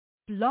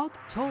Blog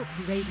Talk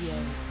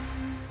Radio.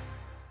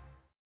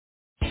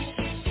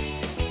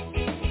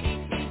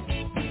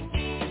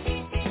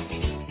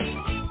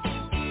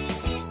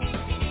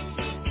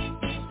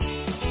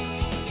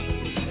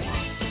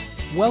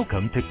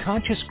 Welcome to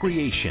Conscious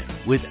Creation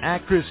with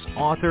actress,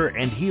 author,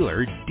 and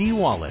healer Dee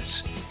Wallace.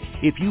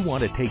 If you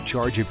want to take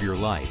charge of your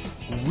life,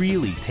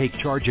 really take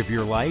charge of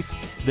your life,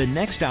 the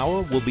next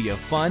hour will be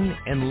a fun,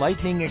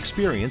 enlightening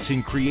experience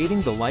in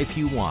creating the life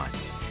you want.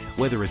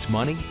 Whether it's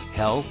money,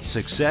 health,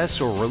 success,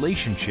 or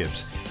relationships,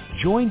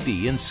 join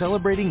Dee in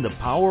celebrating the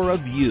power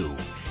of you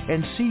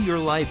and see your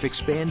life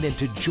expand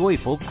into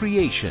joyful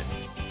creation.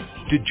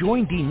 To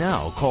join Dee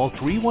now, call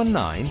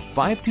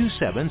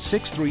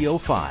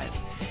 319-527-6305.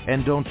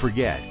 And don't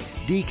forget,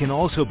 Dee can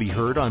also be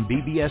heard on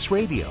BBS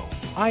Radio,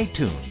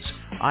 iTunes,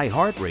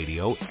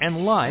 iHeartRadio,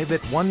 and live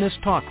at Oneness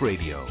Talk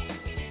Radio.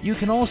 You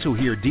can also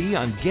hear Dee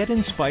on Get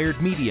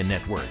Inspired Media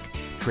Network,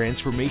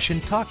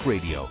 Transformation Talk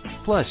Radio,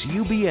 plus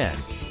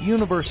UBN,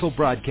 Universal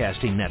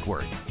Broadcasting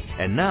Network.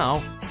 And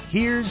now,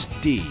 here's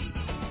Dee.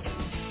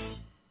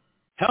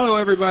 Hello,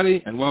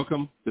 everybody, and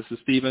welcome. This is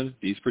Stephen,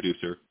 Dee's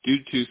producer. Due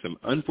to some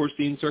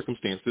unforeseen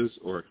circumstances,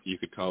 or you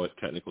could call it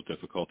technical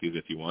difficulties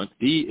if you want,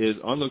 Dee is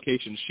on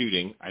location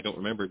shooting. I don't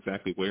remember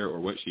exactly where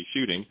or what she's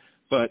shooting,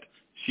 but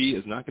she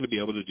is not going to be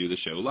able to do the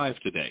show live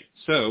today.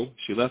 So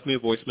she left me a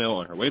voicemail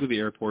on her way to the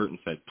airport and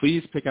said,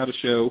 please pick out a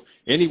show,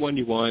 anyone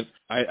you want.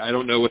 I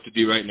don't know what to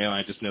do right now.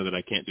 I just know that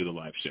I can't do the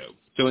live show.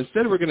 So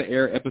instead, we're going to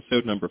air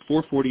episode number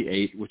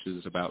 448, which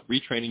is about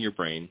retraining your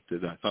brain,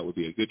 that I thought would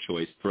be a good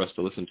choice for us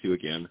to listen to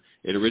again.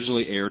 It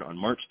originally aired on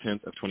March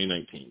 10th of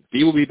 2019.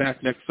 Dee will be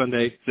back next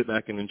Sunday. Sit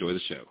back and enjoy the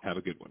show. Have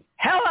a good one.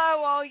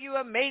 Hello, all you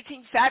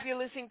amazing,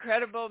 fabulous,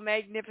 incredible,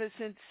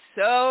 magnificent,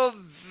 so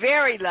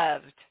very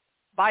loved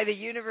by the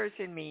universe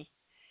and me,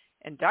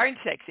 and darn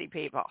sexy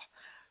people.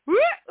 Woo,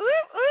 woo,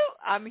 woo.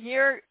 I'm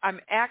here.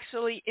 I'm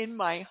actually in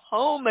my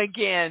home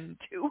again,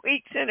 2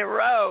 weeks in a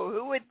row.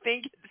 Who would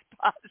think it's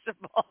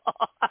possible?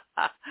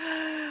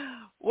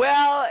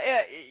 Well,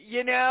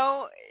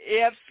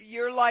 if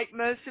you're like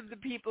most of the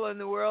people in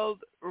the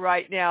world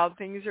right now,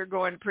 things are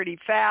going pretty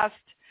fast,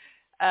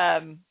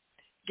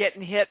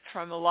 getting hit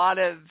from a lot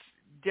of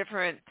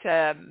different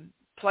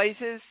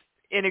places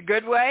in a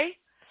good way.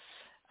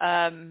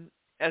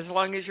 As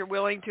long as you're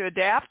willing to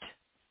adapt,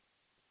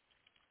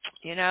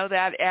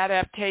 that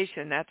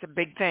adaptation, that's a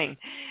big thing.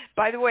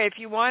 By the way, if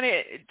you want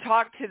to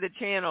talk to the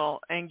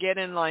channel and get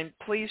in line,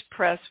 please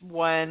press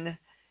 1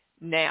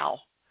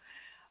 now.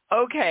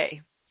 Okay.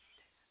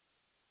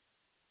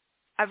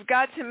 I've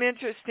got some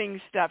interesting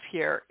stuff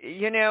here.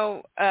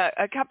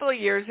 A couple of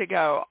years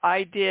ago,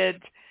 I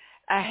did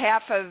a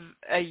half of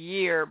a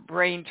year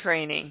brain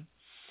training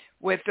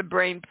with the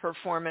Brain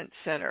Performance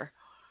Center.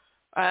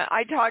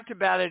 I talked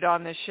about it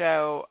on the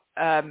show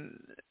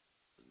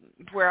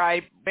where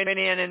I went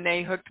in and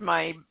they hooked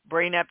my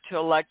brain up to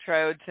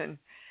electrodes, and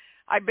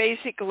I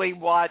basically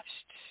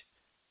watched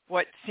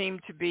what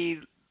seemed to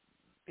be,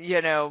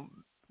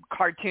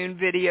 cartoon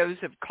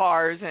videos of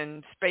cars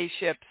and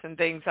spaceships and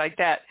things like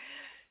that,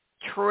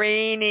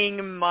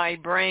 training my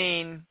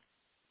brain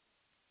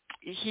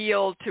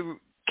heal to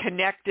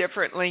connect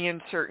differently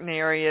in certain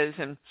areas.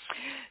 And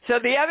so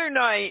the other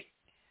night,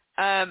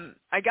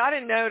 I got a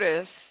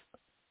notice.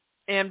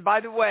 And by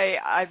the way,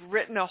 I've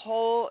written a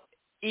whole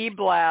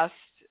e-blast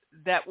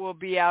that will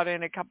be out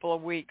in a couple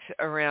of weeks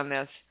around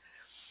this.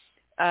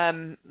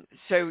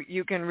 So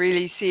you can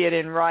really see it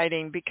in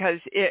writing, because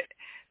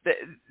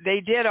they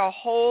did a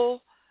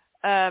whole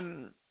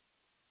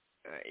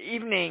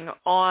evening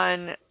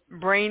on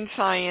brain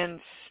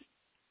science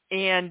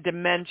and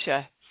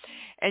dementia.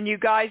 And you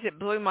guys, it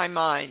blew my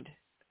mind.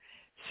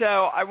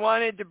 So I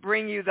wanted to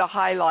bring you the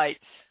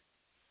highlights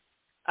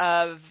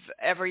of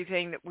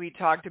everything that we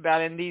talked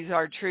about, and these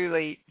are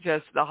truly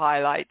just the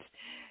highlights.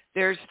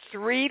 There's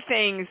 3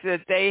 things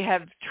that they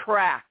have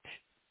tracked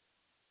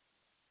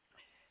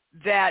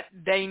that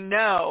they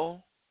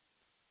know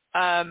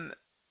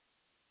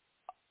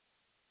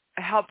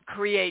help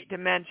create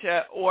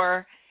dementia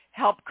or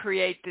help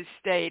create the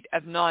state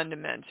of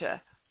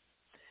non-dementia.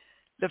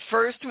 The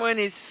first one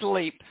is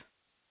sleep.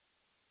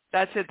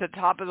 That's at the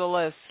top of the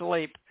list,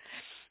 sleep.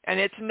 And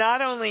it's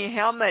not only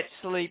how much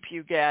sleep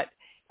you get,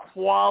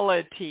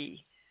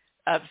 quality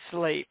of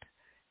sleep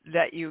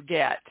that you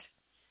get.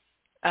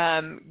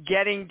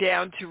 Getting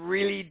down to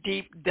really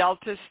deep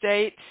delta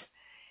states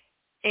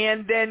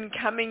and then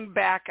coming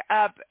back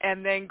up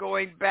and then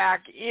going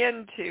back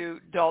into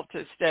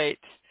delta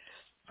states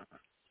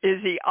is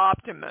the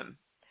optimum.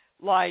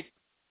 Like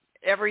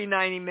every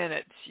 90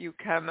 minutes you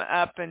come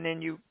up and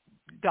then you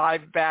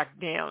dive back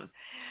down.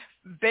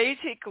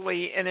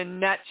 Basically, in a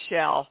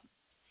nutshell,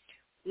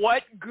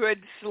 what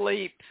good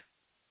sleep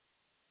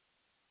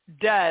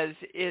does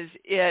is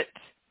it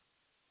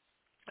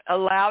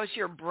allows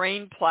your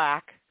brain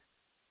plaque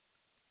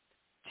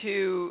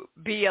to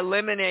be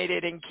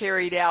eliminated and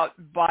carried out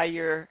by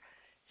your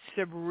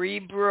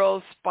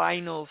cerebral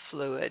spinal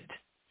fluid.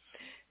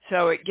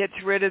 So it gets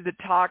rid of the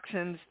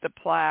toxins, the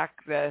plaque,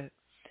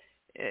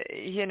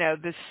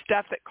 the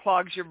stuff that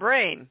clogs your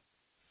brain.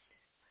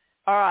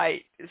 All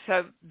right,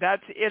 so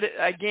that's it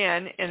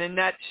again in a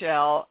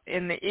nutshell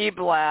in the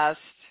eBlast.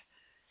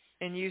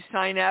 And you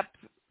sign up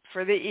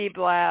for the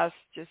eBlast,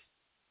 just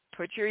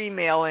put your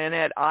email in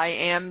at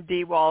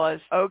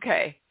IamDWallace.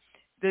 Okay,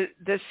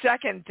 the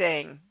second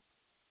thing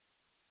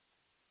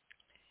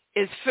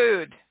is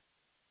food.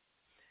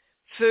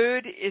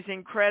 Food is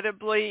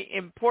incredibly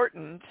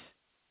important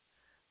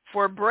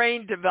for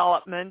brain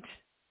development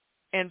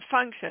and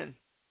function.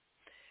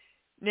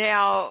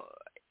 Now,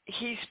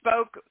 he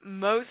spoke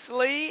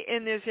mostly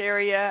in this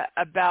area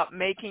about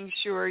making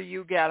sure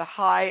you get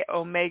high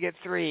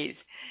omega-3s,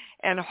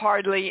 and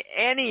hardly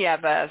any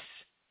of us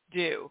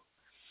do.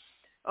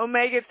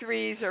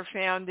 Omega-3s are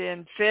found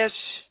in fish,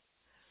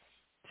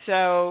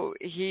 so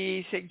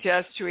he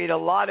suggests you eat a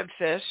lot of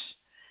fish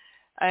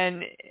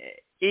and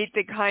eat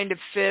the kind of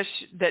fish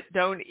that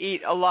don't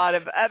eat a lot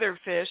of other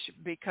fish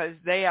because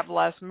they have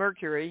less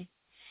mercury.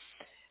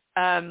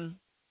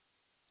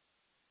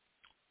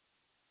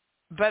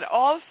 But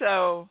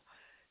also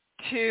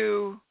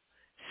to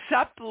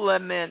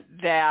supplement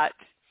that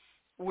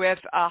with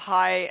a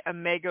high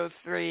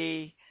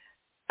omega-3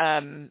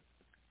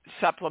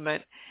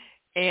 supplement.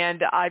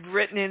 And I've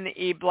written in the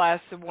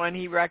eBlast the one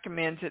he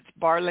recommends. It's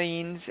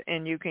Barlean's,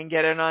 and you can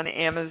get it on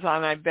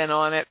Amazon. I've been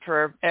on it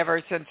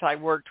ever since I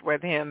worked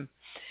with him.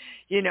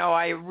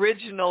 I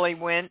originally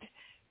went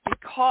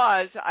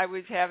because I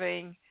was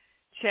having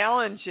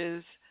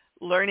challenges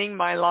learning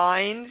my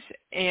lines,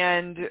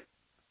 and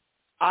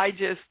I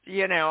just,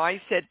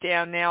 I sit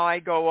down now, I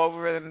go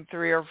over them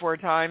 3 or 4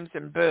 times,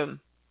 and boom,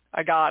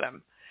 I got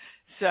them.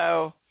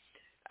 So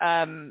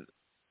I'm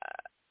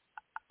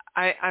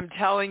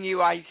telling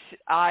you, I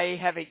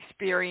have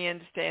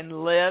experienced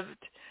and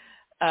lived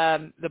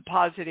the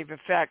positive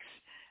effects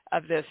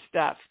of this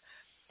stuff.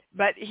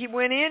 But he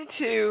went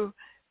into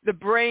the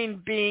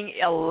brain being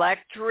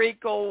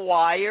electrical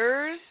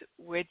wires,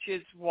 which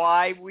is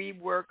why we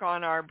work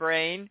on our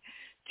brain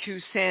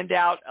to send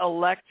out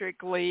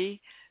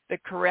electrically the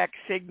correct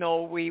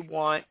signal we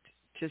want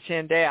to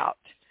send out.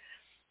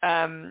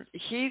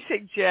 He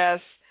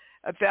suggests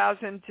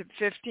 1,000 to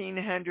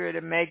 1,500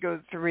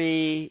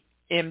 omega-3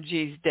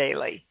 mgs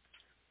daily.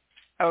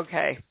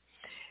 Okay.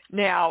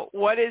 Now,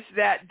 what does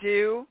that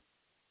do?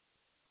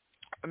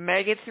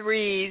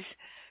 Omega-3s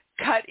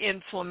cut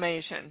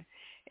inflammation.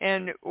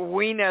 And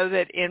we know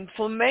that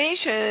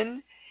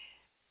inflammation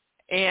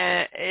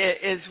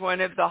is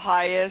one of the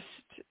highest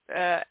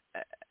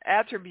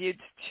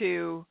attributes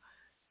to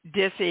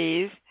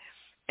disease.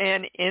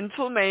 And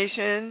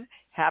inflammation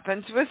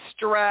happens with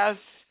stress,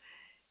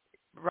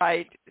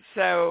 right?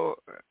 So,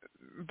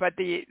 but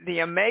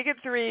the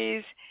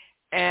omega-3s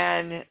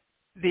and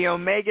the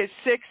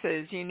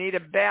omega-6s, you need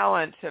a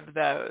balance of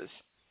those.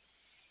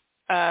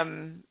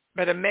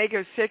 But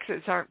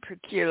omega-6s aren't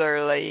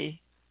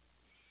particularly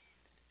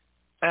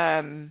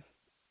as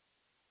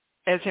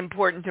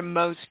important to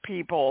most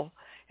people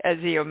as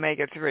the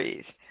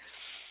omega-3s.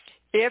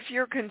 If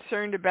you're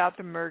concerned about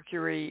the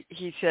mercury,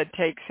 he said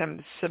take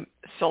some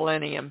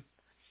selenium,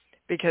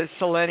 because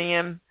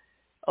selenium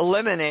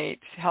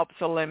helps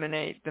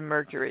eliminate the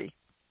mercury.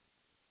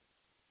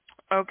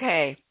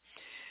 Okay.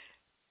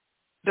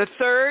 The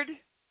third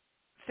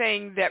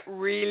thing that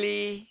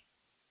really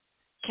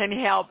can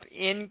help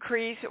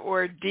increase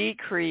or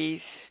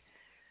decrease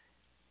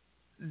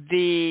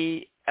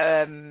the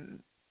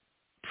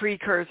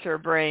precursor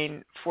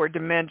brain for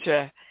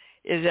dementia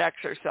is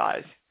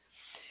exercise.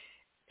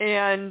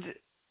 And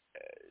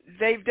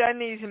they've done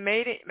these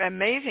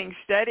amazing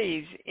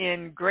studies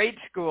in grade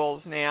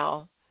schools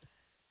now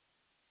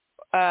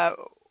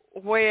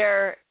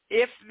where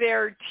if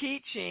they're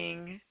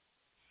teaching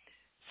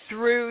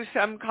through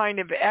some kind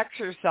of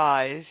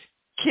exercise,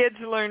 kids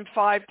learn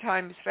 5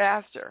 times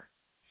faster.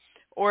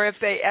 Or if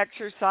they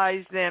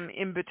exercise them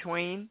in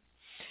between.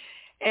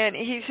 And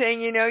he's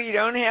saying, you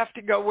don't have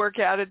to go work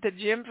out at the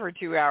gym for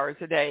 2 hours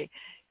a day.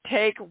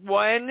 Take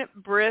one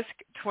brisk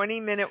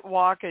 20-minute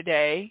walk a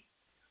day,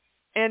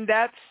 and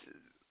that's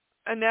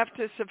enough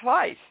to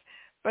suffice.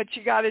 But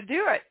you got to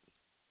do it.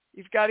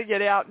 You've got to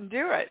get out and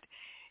do it.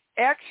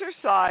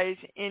 Exercise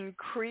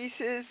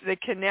increases the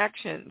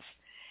connections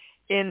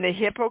in the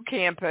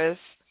hippocampus.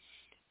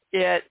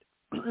 It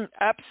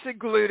ups the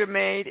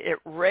glutamate. It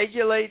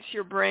regulates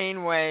your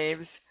brain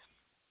waves.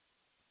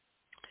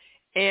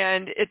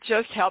 And it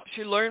just helps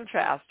you learn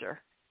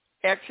faster.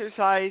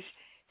 Exercise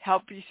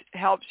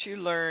helps you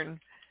learn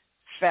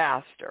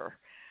faster.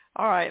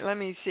 All right, let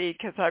me see,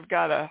 because I've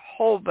got a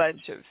whole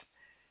bunch of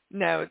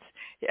notes.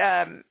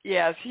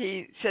 Yes,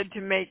 he said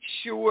to make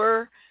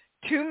sure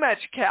too much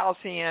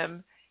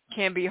calcium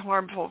can be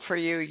harmful for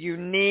you. You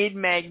need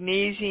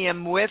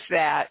magnesium with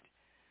that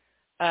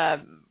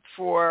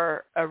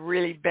for a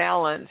really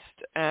balanced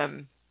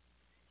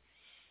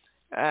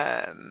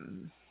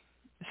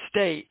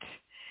state.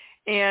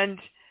 And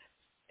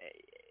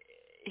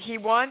he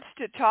wants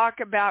to talk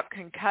about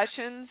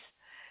concussions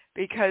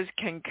because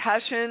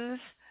concussions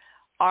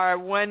are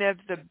one of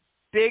the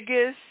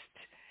biggest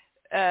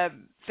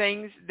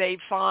things they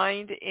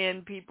find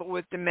in people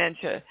with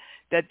dementia,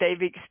 that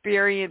they've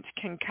experienced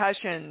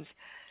concussions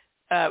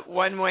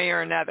one way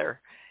or another.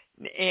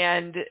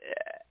 And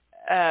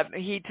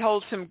he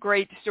told some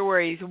great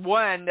stories,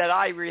 one that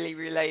I really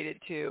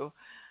related to,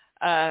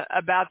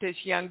 about this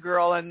young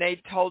girl, and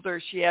they told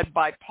her she had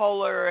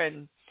bipolar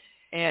and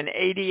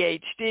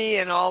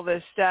ADHD and all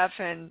this stuff.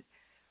 And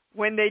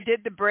when they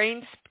did the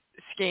brain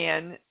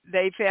scan,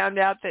 they found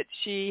out that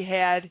she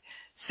had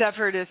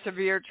suffered a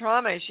severe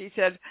trauma. She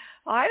said,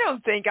 I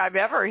don't think I've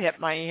ever hit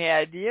my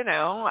head.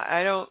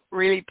 I don't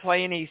really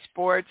play any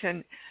sports.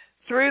 And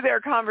through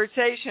their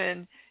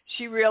conversation,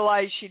 she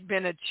realized she'd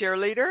been a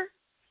cheerleader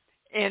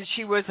and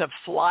she was a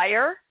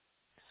flyer,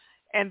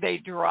 and they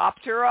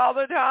dropped her all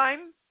the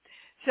time.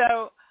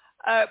 So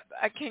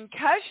a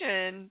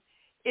concussion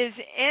is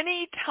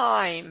any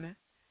time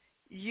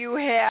you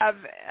have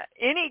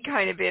any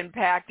kind of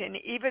impact, and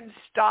even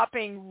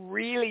stopping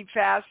really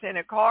fast in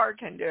a car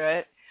can do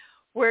it,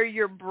 where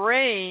your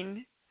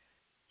brain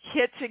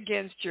hits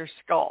against your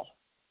skull.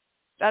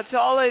 That's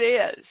all it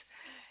is.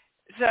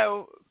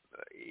 So,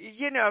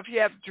 if you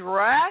have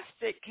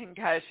drastic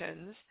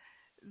concussions,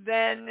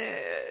 then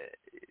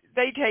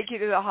they take you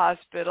to the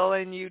hospital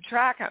and you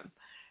track them.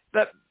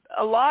 But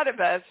a lot of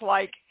us,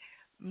 like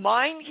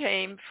mine,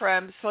 came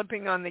from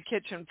slipping on the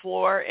kitchen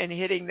floor and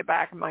hitting the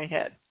back of my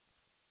head.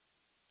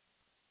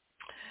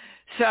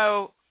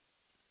 So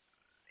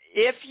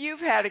if you've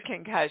had a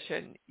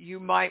concussion, you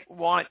might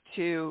want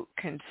to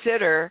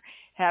consider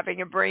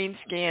having a brain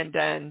scan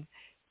done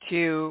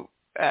to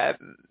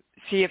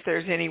see if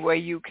there's any way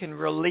you can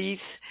release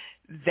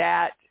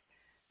that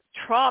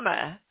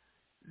trauma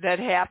that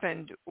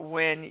happened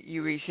when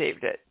you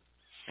received it.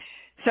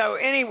 So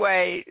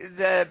anyway,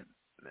 the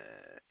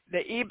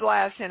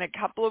e-blast in a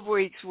couple of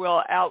weeks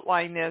will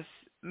outline this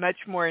much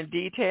more in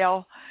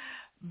detail,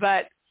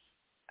 but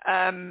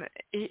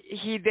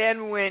he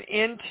then went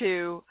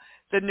into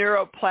the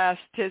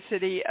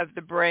neuroplasticity of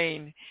the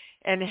brain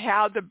and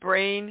how the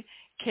brain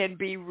can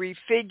be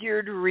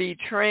refigured,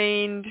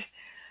 retrained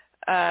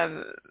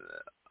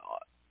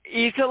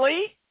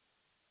easily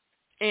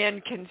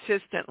and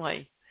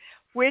consistently,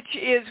 which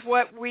is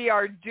what we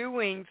are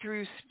doing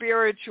through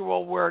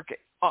spiritual work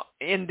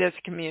in this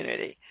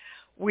community.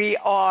 We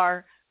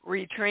are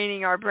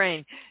retraining our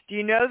brain. Do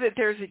you know that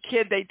there's a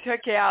kid they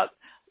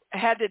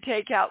had to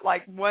take out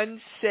like 1/6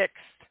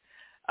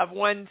 of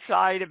one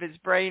side of his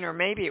brain, or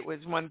maybe it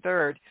was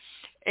 1/3,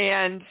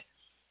 and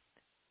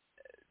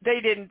they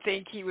didn't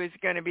think he was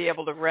going to be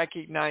able to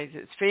recognize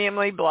his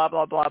family, blah,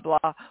 blah, blah,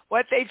 blah.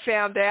 What they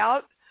found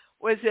out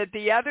was that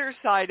the other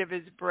side of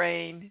his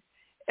brain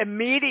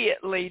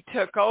immediately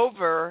took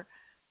over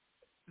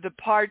the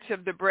parts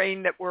of the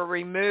brain that were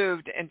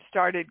removed and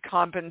started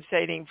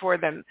compensating for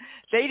them.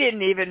 They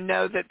didn't even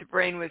know that the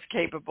brain was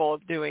capable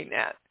of doing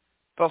that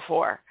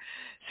before.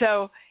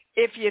 So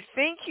if you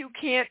think you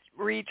can't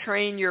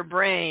retrain your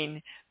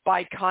brain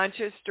by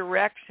conscious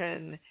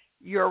direction,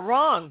 you're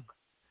wrong.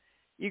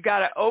 You got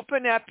to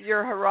open up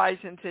your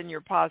horizons and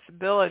your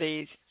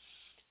possibilities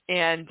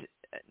and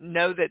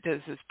know that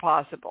this is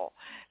possible.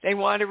 They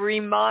want to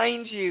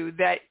remind you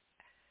that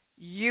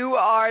you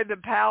are the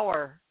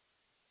power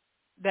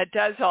that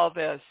does all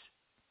this.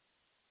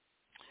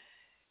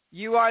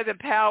 You are the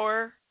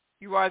power,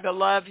 you are the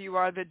love, you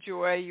are the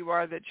joy, you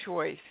are the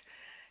choice.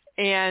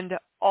 And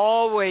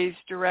always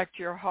direct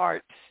your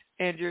hearts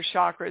and your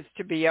chakras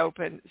to be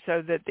open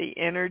so that the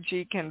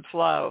energy can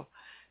flow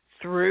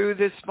through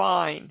the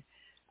spine,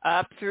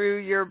 up through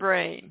your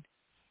brain.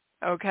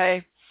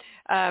 Okay?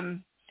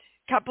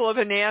 Couple of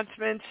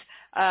announcements.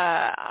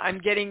 I'm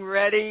getting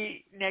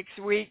ready next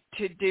week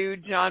to do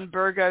John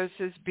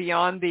Burgos's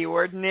Beyond the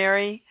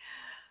Ordinary.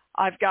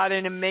 I've got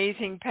an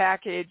amazing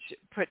package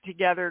put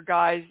together,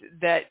 guys,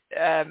 that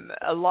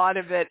a lot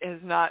of it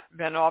has not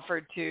been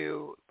offered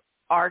to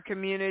our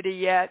community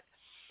yet.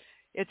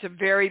 It's a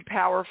very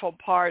powerful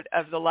part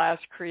of the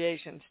Last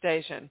Creation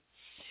Station.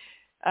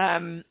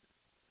 I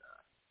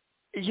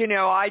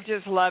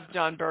just love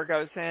John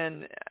Burgos,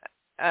 and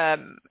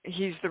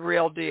he's the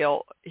real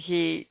deal.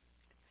 He's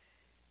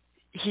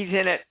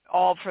in it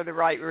all for the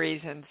right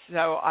reasons.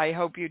 So I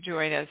hope you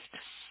join us.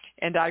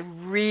 And I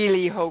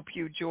really hope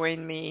you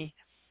join me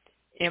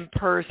in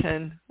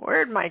person.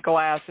 Where'd my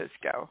glasses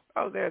go?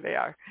 Oh, there they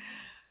are.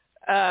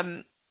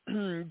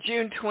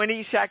 June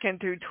 22nd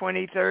through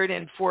 23rd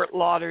in Fort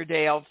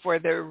Lauderdale for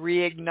the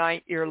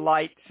Reignite Your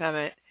Light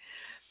Summit.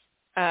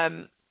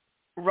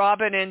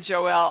 Robin and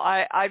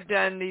Joelle, I've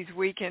done these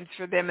weekends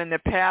for them in the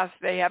past.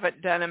 They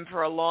haven't done them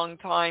for a long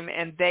time,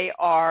 and they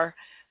are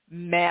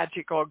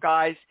magical,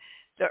 guys.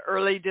 The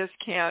early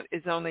discount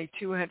is only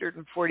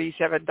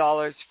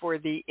 $247 for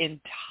the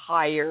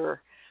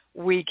entire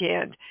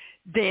weekend.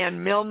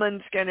 Dan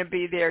Millman's going to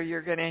be there.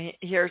 You're going to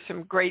hear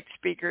some great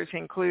speakers,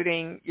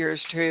 including yours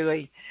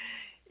truly.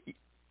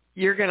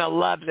 You're going to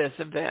love this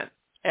event.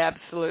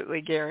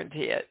 Absolutely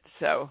guarantee it.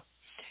 So,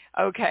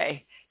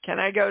 okay. Can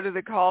I go to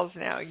the calls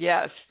now?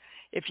 Yes.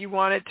 If you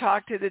want to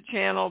talk to the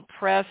channel,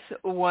 press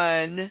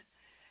 1.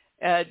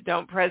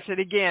 Don't press it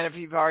again if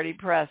you've already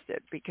pressed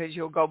it, because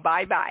you'll go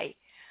bye-bye.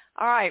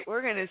 All right,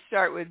 we're going to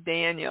start with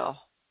Daniel.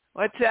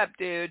 What's up,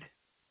 dude?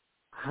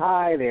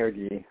 Hi there,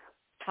 Dee.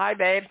 Hi,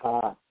 babe.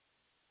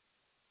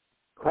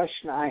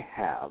 Question I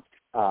have.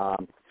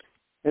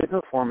 In a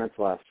performance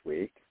last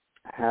week,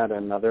 I had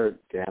another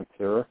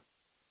dancer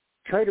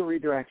try to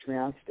redirect me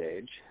on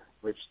stage,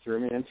 which threw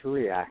me into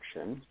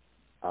reaction.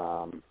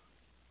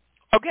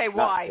 Okay,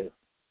 why?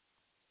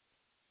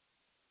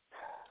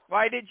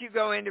 Why did you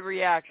go into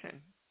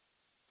reaction?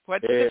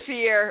 What's the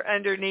fear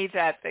underneath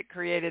that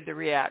created the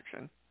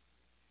reaction?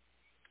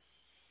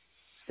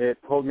 It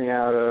pulled me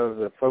out of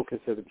the focus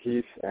of the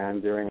piece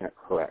and doing it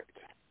correct.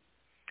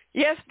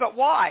 Yes, but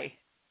why?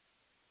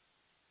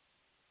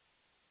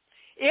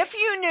 If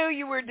you knew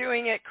you were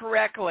doing it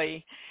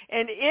correctly,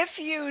 and if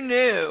you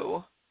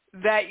knew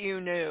that you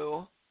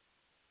knew,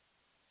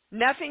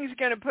 nothing's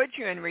going to put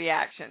you in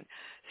reaction.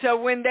 So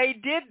when they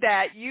did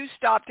that, you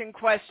stopped and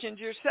questioned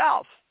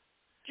yourself,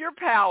 your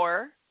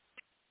power,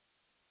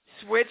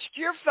 switched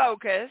your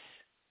focus,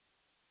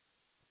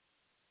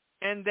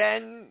 and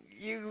then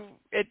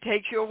it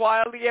takes you a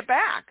while to get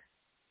back.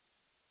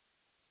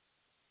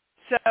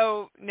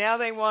 So now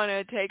they want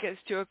to take us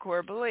to a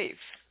core belief.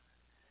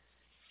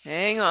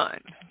 Hang on.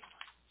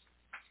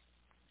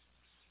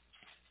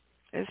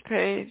 This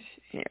page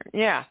here.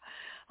 Yeah.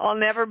 I'll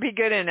never be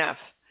good enough,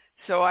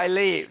 so I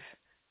leave.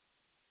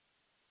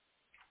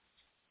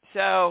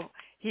 So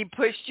he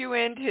pushed you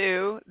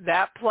into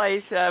that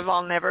place of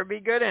I'll never be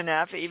good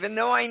enough, even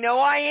though I know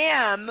I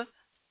am.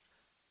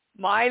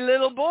 My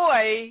little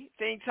boy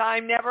thinks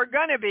I'm never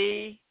going to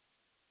be,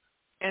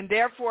 and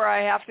therefore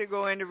I have to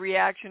go into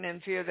reaction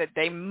and fear that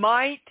they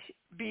might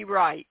be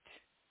right.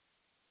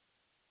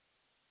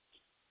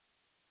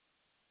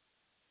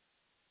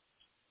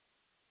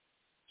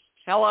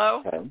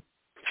 Hello? Okay.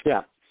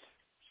 Yeah.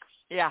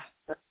 Yeah.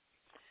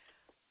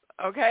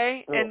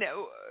 Okay? Oh. And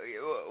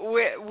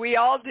we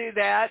all do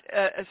that,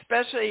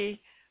 especially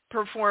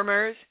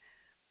performers,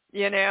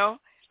 you know.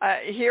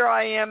 Here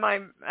I am,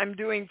 I'm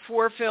doing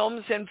 4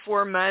 films in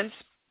 4 months,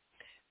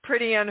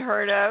 pretty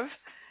unheard of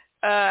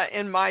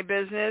in my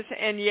business,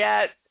 and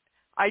yet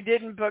I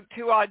didn't book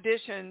 2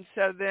 auditions.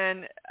 So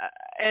then,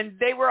 and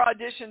they were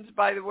auditions,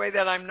 by the way,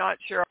 that I'm not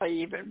sure I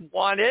even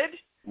wanted,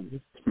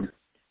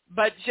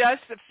 but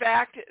just the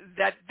fact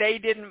that they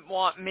didn't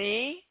want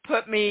me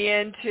put me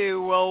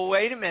into, well,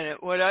 wait a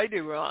minute, what did I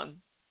do wrong?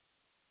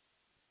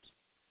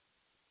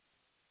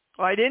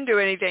 Well, I didn't do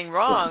anything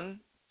wrong.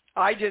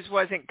 I just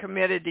wasn't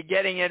committed to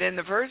getting it in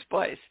the first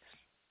place.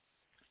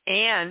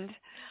 And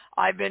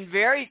I've been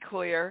very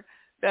clear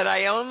that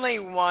I only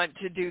want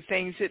to do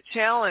things that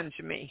challenge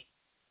me,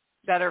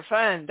 that are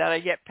fun, that I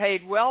get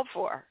paid well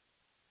for.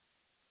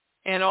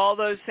 And all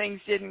those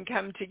things didn't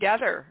come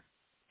together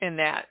in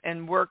that,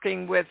 and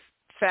working with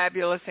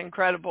fabulous,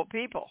 incredible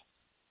people.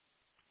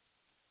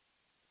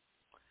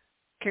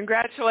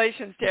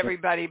 Congratulations to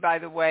everybody, by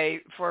the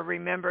way, for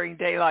remembering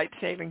daylight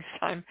savings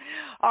time.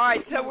 All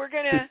right, so we're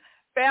going to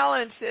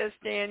balance this,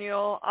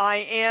 Daniel.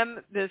 I am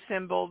the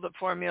symbol, the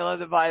formula,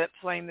 the violet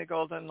flame, the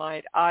golden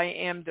light. I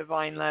am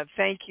divine love.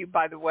 Thank you,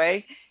 by the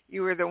way.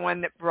 You were the one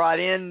that brought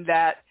in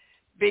that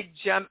big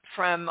jump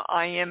from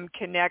I am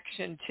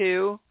connection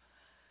to.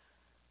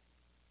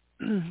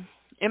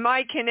 Am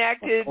I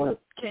connected?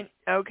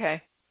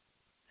 Okay.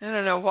 I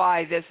don't know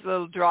why this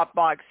little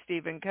Dropbox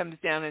Stephen comes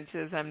down and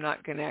says I'm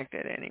not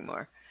connected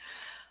anymore.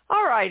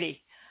 All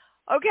righty.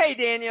 Okay,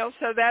 Daniel,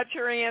 so that's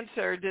your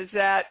answer. Does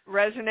that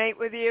resonate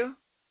with you?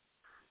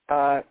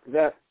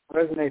 That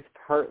resonates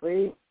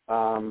partly.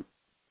 I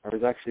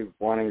was actually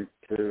wanting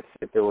to see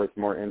if there was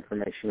more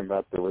information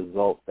about the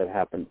result that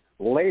happened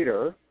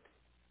later.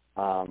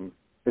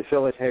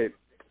 Facilitate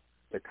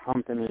the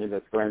company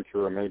that's going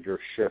through a major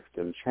shift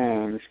and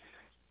change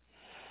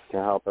to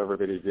help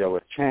everybody deal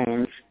with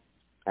change,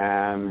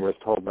 and was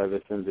told by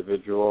this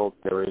individual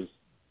there's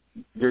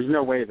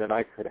no way that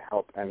I could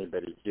help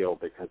anybody heal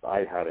because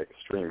I had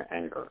extreme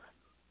anger.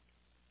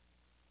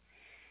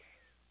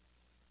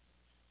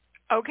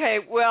 Okay,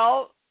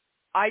 well,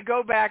 I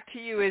go back to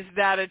you. Is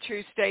that a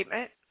true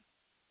statement?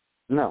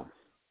 No.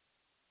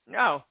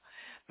 No.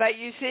 But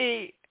you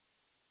see,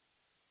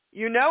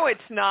 you know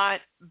it's not,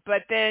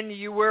 but then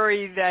you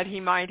worry that he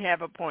might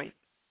have a point.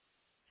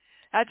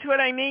 That's what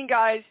I mean,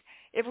 guys.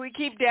 If we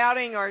keep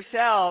doubting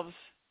ourselves,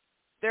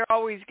 they're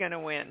always going to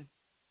win.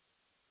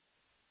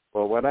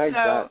 Well, what I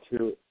got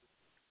to...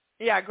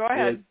 Yeah, go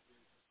ahead.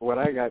 What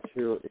I got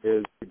to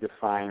is to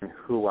define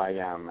who I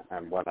am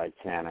and what I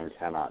can and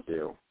cannot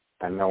do,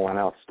 and no one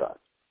else does.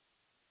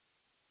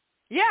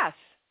 Yes,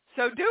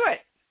 so do it.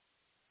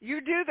 You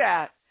do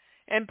that.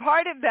 And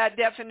part of that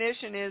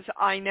definition is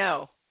I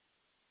know.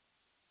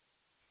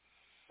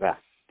 Yeah,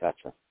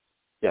 gotcha.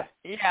 Yeah.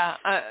 Yeah.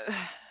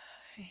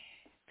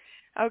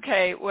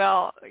 Okay,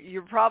 well,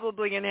 you're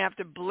probably going to have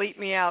to bleep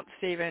me out,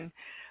 Stephen.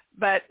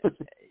 But,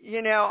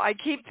 you know, I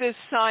keep this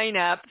sign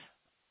up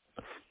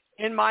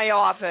in my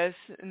office,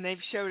 and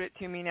they've showed it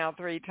to me now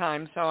 3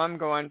 times, so I'm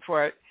going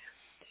for it,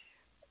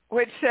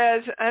 which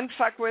says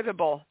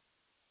unfuckwithable.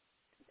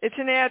 It's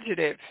an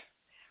adjective.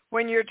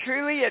 When you're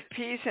truly at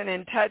peace and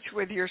in touch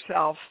with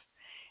yourself,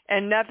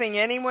 and nothing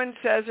anyone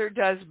says or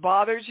does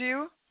bothers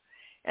you,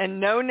 and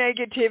no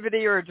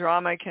negativity or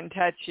drama can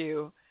touch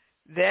you,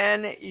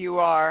 then you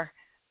are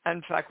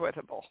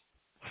unfuckwithable.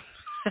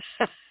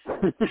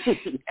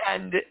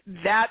 And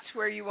that's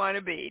where you want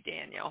to be,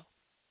 Daniel.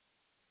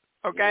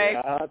 Okay?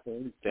 Yeah,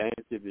 thank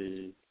you,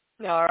 Dee.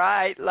 All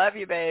right. Love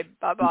you, babe.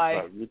 Bye-bye.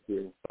 Love you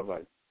too.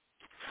 Bye-bye.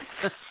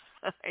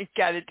 I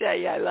got to tell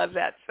you, I love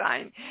that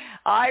sign.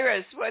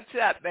 Iris, what's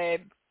up,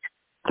 babe?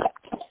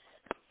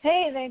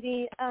 Hey,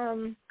 baby.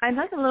 I'd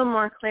like a little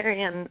more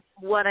clarity on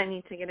what I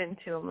need to get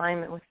into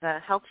alignment with the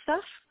health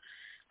stuff,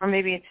 or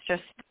maybe it's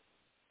just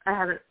I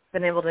haven't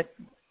been able to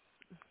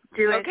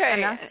do it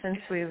enough since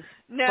we've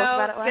spoke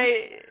about it last.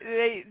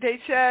 They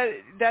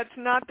said that's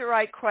not the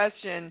right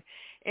question,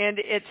 and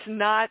it's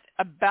not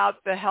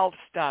about the health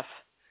stuff.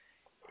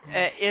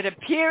 It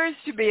appears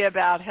to be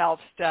about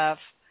health stuff.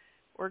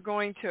 We're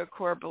going to a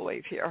core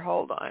belief here.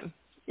 Hold on.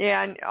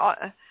 Yeah, and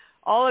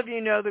all of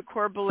you know the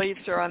core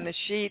beliefs are on the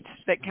sheets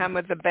that come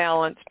with the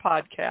Balance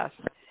podcast.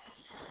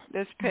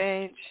 This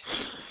page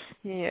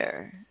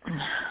here,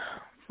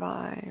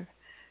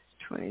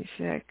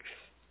 526.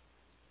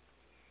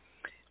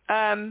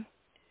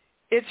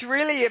 It's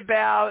really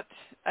about,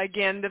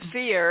 again, the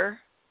fear,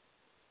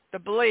 the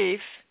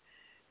belief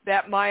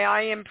that my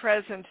I am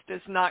presence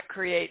does not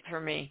create for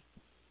me.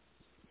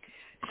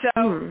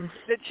 So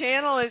the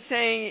channel is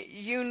saying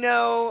you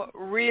know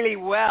really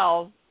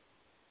well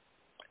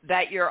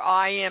that your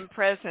I am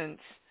presence,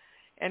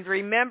 and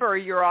remember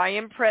your I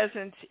am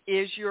presence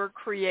is your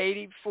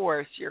creative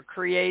force, your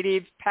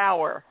creative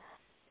power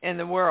in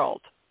the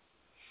world.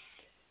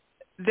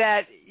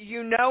 That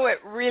you know it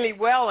really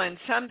well in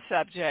some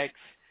subjects,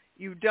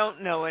 you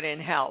don't know it in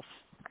health.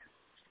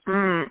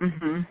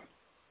 Mm-hmm.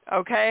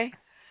 Okay?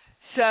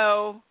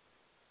 So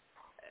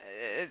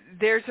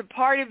there's a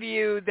part of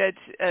you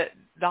that's,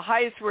 the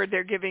highest word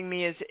they're giving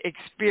me is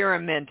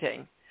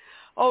experimenting.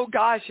 Oh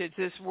gosh, is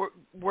this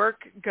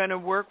work going to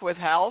work with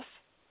health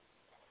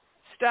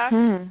stuff?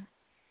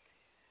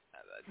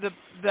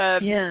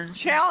 The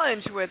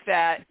challenge with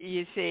that,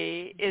 you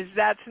see, is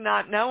that's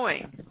not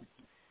knowing.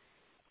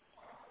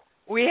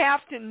 We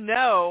have to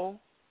know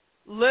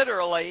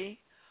literally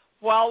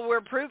while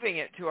we're proving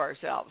it to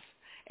ourselves.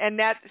 And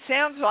that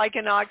sounds like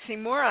an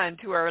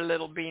oxymoron to our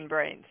little bean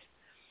brains.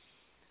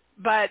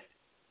 But,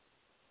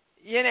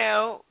 you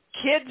know,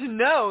 kids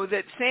know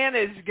that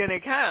Santa's going to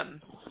come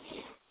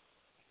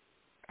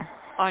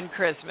on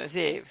Christmas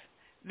Eve.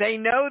 They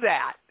know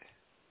that.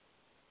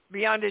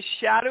 Beyond a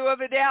shadow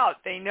of a doubt,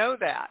 they know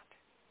that.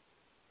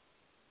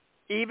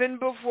 Even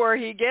before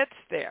he gets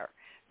there.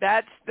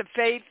 That's the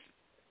faith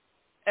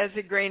as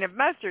a grain of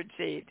mustard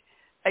seed.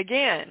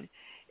 Again,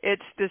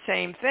 it's the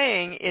same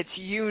thing. It's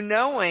you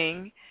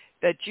knowing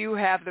that you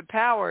have the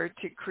power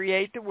to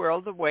create the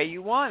world the way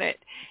you want it.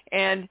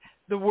 And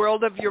the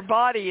world of your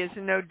body is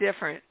no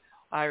different,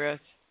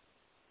 Iris.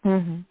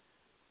 Mm-hmm.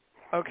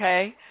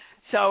 Okay?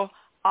 So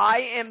I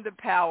am the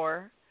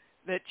power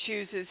that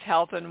chooses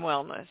health and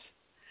wellness.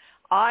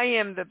 I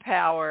am the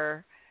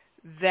power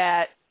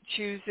that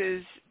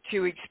chooses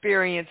to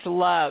experience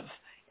love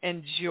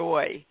and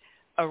joy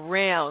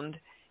around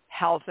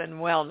health and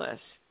wellness.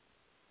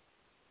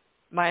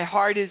 My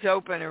heart is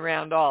open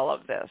around all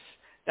of this.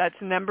 That's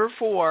number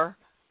 4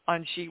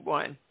 on sheet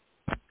 1.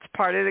 It's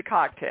part of the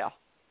cocktail.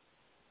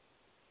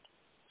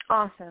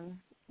 Awesome.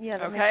 Yeah,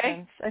 that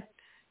makes sense.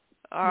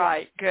 All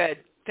right, good.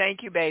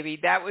 Thank you, baby.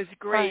 That was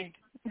great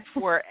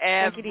for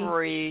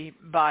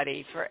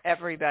everybody. For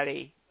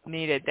everybody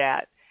needed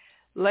that.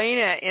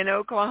 Lena in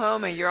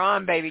Oklahoma, you're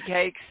on, baby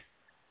cakes.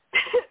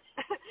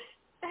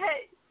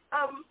 Hey,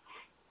 I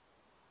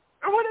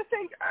want to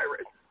thank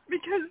Iris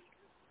because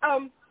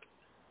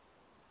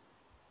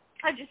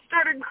I just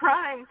started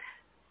crying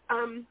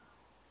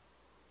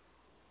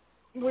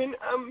when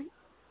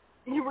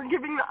you were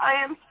giving the I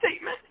am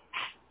statement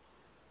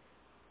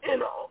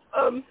and all.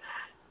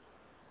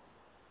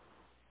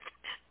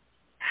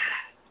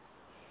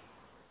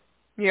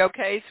 You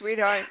okay,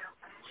 sweetheart?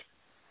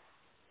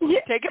 Yeah.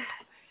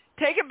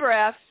 Take a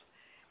breath.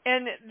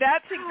 And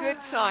that's a good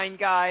sign,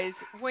 guys.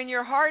 When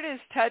your heart is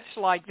touched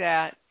like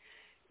that,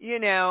 you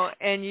know,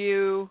 and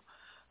you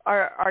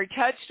are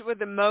touched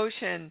with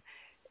emotion,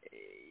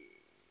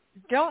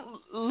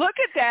 don't look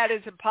at that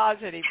as a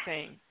positive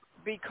thing,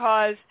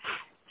 because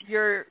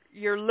you're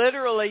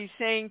literally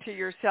saying to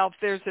yourself,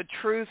 there's a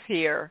truth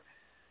here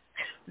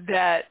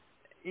that,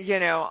 you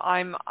know,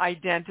 I'm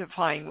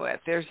identifying with.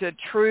 There's a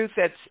truth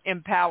that's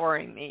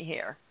empowering me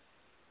here.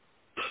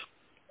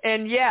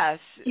 And yes,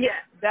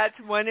 that's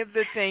one of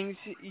the things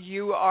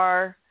you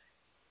are,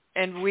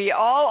 and we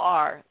all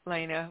are,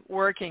 Lena,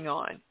 working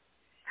on,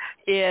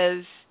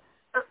 is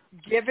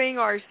giving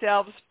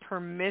ourselves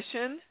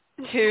permission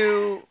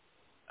to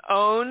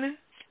own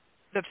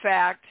the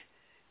fact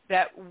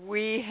that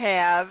we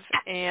have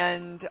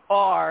and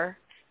are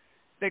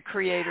the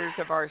creators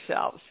of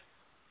ourselves.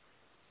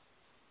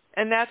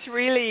 And that's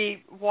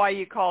really why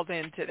you called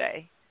in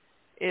today,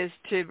 is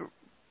to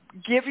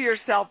give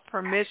yourself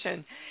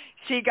permission.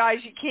 See, guys,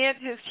 you can't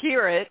just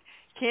hear it.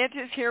 Can't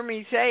just hear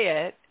me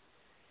say it.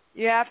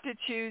 You have to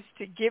choose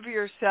to give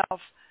yourself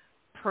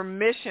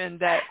permission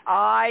that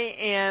I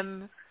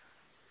am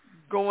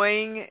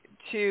going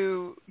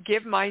to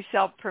give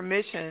myself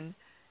permission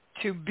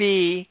to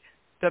be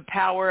the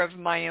power of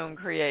my own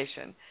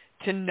creation,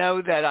 to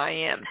know that I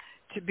am,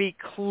 to be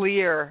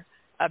clear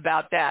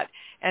about that.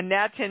 And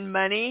that's in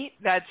money,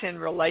 that's in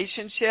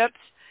relationships,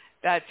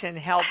 that's in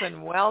health and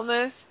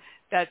wellness,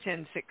 that's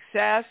in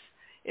success.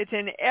 It's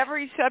in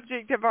every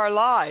subject of our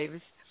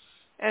lives.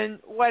 And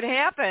what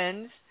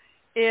happens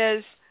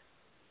is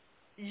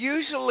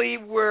usually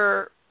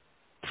we're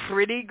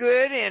pretty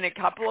good in a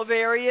couple of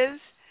areas,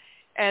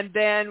 and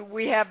then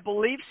we have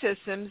belief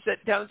systems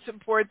that don't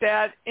support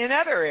that in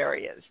other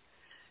areas.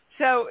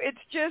 So it's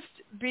just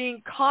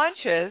being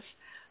conscious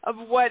of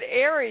what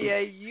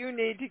area you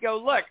need to go,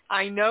 look,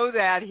 I know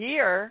that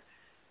here,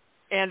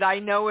 and I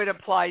know it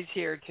applies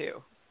here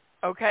too.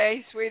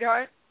 Okay,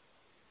 sweetheart?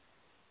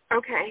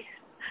 Okay.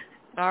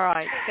 All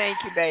right. Thank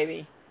you,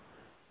 baby.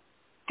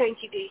 Thank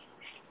you, Dee.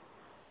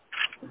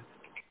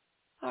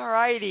 All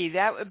righty.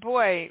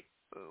 Boy,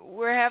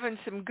 we're having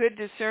some good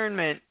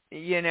discernment,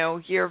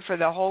 here for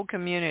the whole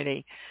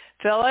community.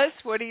 Phyllis,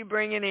 what are you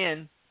bringing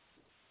in?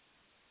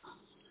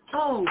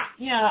 Oh,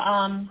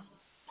 yeah.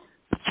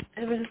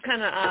 It was just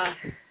kind of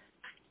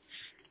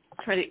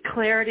trying to get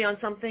clarity on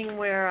something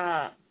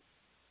where,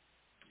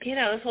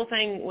 this whole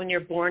thing when you're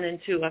born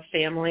into a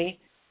family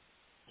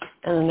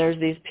and then there's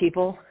these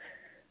people.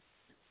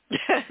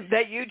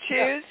 That you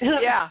choose?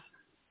 Yeah.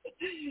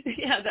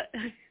 Yeah.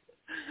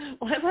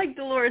 Well, I like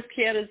Dolores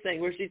Cannon's thing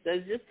where she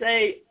says, just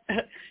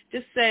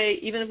say,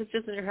 even if it's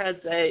just in your head,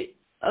 say,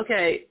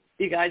 okay,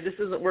 you guys, this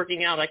isn't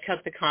working out. I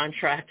cut the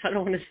contract. I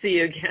don't want to see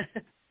you again.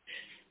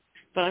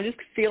 But I'm just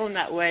feeling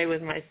that way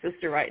with my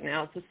sister right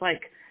now. It's just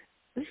like,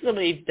 this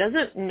somebody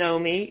doesn't know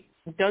me,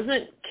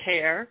 doesn't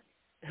care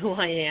who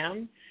I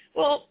am.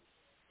 Well,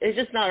 it's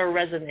just not a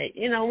resonate.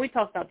 We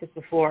talked about this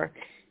before.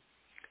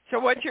 So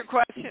what's your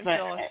question,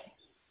 Phyllis?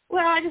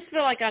 Well, I just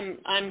feel like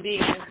I'm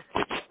being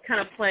kind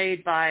of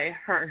played by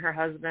her and her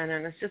husband,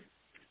 and it's just,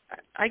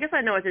 I guess I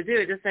know what to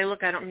do. Just say,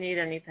 look, I don't need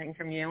anything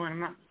from you, and I'm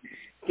not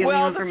giving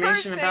you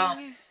information about.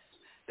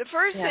 The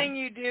first thing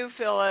you do,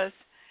 Phyllis,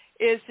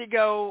 is to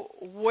go,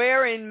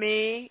 where in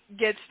me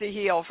gets to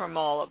heal from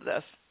all of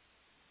this?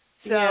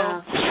 So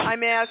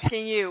I'm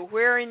asking you,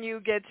 where in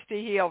you gets to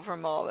heal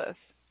from all this?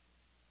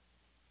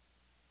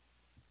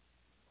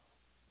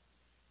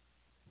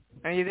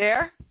 Are you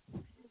there?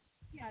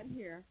 Yeah, I'm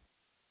here.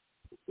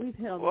 We've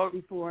held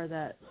this before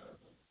that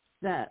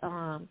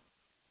I'm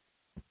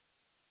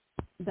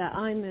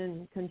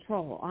in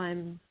control.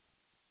 I'm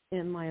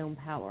in my own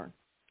power.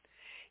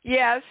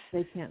 Yes.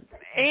 They can't.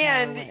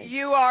 And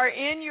you are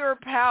in your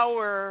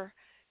power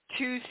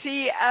to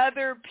see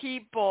other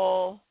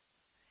people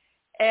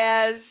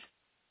as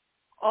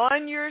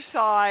on your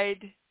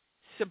side,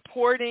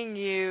 supporting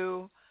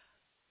you,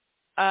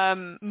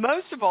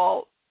 most of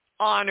all,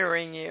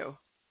 honoring you.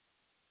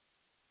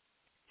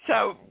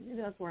 So,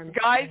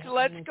 guys,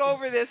 let's go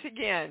over this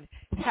again.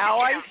 How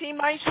I see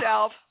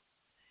myself,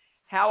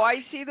 how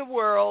I see the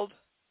world,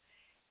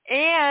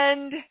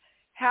 and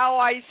how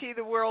I see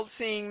the world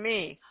seeing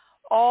me.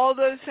 All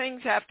those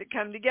things have to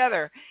come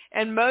together.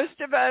 And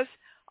most of us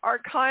are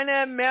kind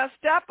of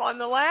messed up on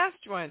the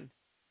last one.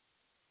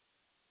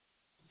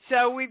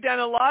 So we've done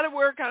a lot of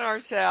work on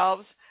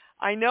ourselves.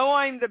 I know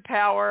I'm the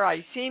power.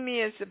 I see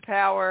me as the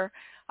power.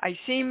 I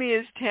see me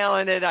as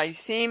talented. I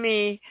see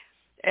me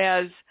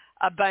as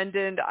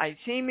abundant. I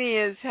see me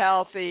as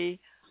healthy.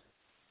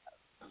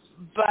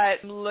 But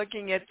I'm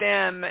looking at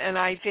them, and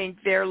I think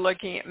they're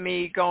looking at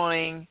me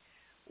going,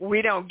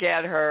 we don't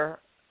get her.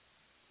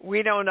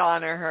 We don't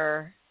honor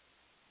her.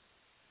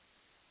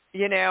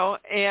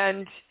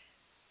 And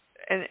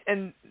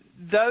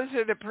those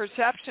are the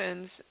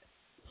perceptions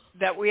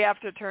that we have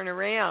to turn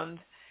around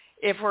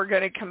if we're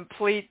going to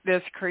complete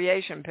this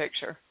creation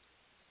picture.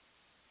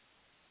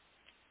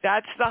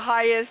 That's the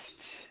highest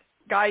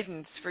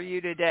guidance for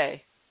you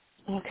today.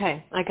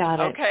 Okay, I got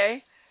it.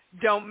 Okay?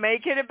 Don't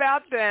make it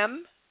about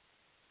them.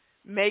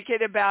 Make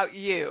it about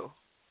you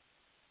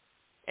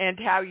and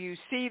how you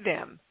see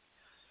them.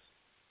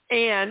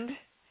 And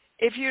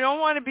if you don't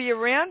want to be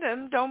around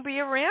them, don't be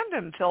around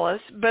them,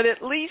 Phyllis, but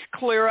at least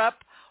clear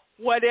up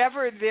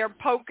whatever they're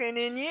poking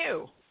in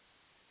you.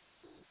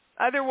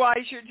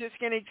 Otherwise, you're just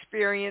going to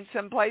experience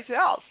someplace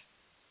else.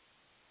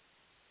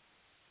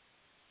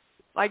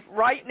 Like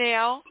right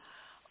now,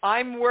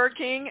 I'm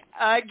working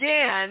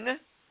again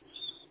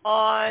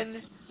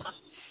on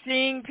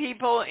seeing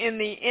people in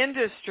the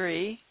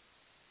industry,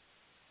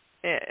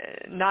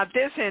 not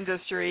this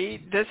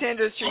industry. This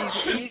industry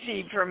is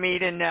easy for me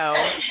to know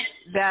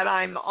that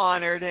I'm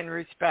honored and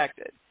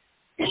respected.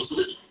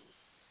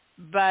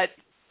 But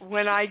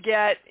when I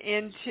get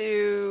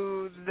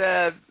into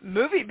the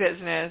movie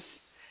business,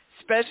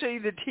 especially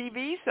the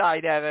TV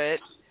side of it,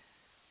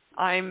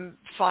 I'm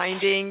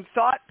finding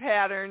thought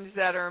patterns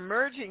that are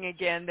emerging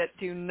again that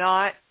do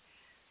not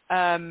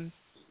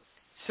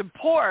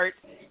support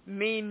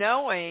me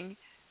knowing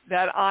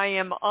that I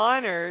am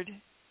honored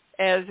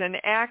as an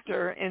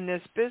actor in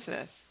this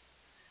business.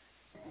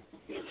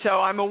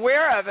 So I'm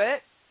aware of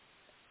it,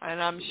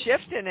 and I'm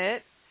shifting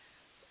it.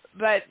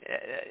 But,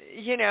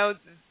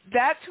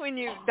 that's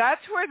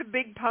where the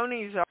big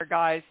ponies are,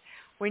 guys.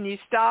 When you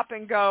stop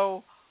and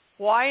go,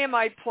 why am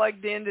I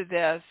plugged into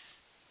this?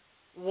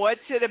 What's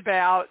it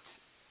about?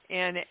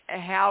 And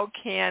how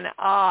can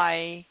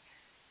I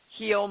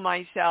heal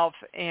myself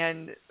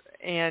and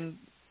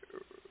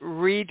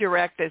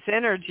redirect this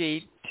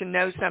energy to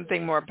know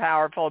something more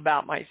powerful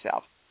about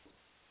myself?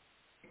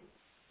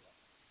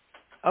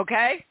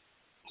 Okay?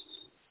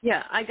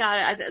 Yeah, I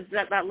got it.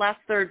 That last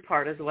third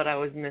part is what I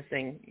was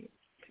missing.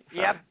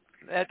 So. Yep,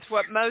 that's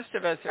what most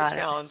of us are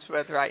challenged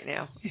with right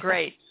now.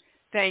 Great.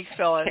 Thanks,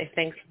 Phyllis. Okay,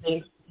 thanks.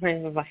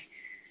 Bye-bye.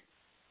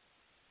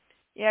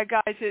 Yeah,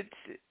 guys,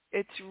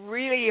 it's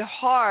really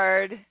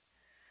hard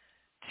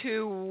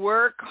to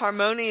work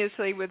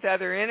harmoniously with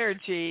other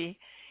energy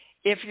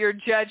if you're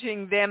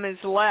judging them as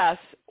less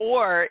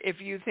or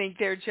if you think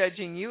they're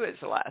judging you as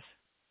less.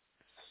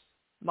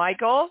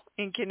 Michael,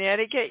 in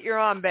Connecticut, you're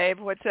on, babe.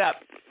 What's up?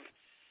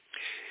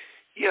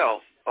 Yeah,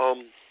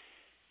 I'm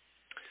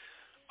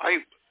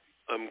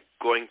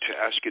going to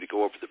ask you to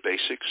go over the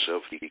basics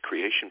of the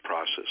creation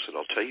process, and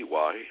I'll tell you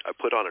why. I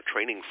put on a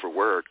training for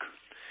work,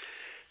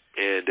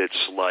 and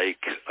it's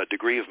like a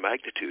degree of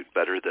magnitude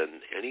better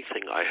than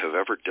anything I have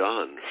ever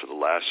done for the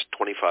last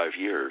 25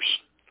 years.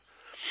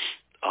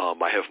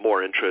 I have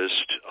more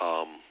interest.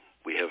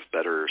 We have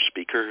better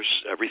speakers.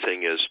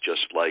 Everything is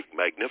just like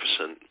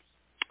magnificent.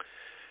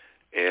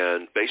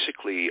 And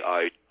basically,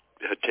 I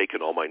had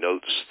taken all my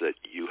notes that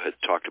you had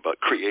talked about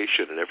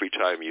creation, and every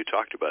time you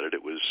talked about it,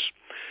 it was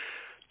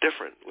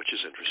different, which is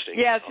interesting.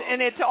 Yes,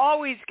 and it's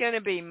always going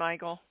to be,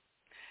 Michael.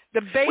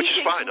 The basics which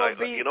is fine. will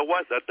be... You know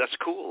what? That's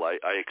cool. I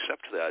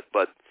accept that.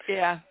 But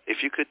yeah,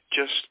 if you could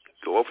just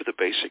go over the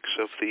basics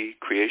of the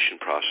creation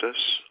process,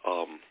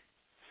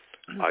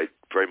 I'd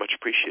very much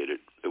appreciate it.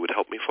 It would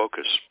help me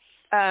focus.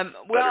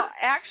 Well,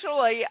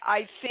 actually,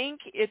 I think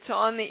it's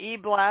on the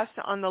e-blast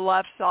on the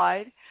left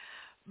side.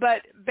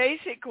 But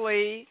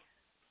basically,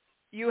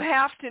 you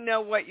have to know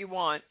what you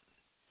want.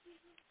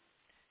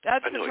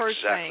 That's the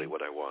first thing. I know exactly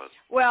what I want.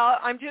 Well,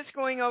 I'm just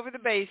going over the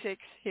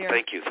basics here.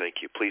 Thank you.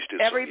 Please do.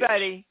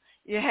 Everybody,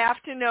 so, yes. You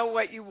have to know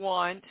what you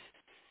want.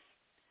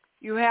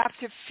 You have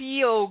to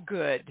feel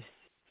good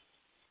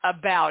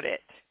about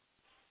it.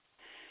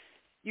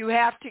 You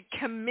have to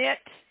commit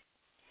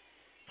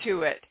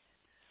to it,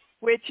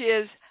 which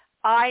is,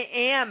 I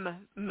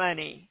am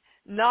money.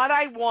 Not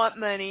I want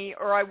money,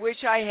 or I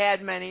wish I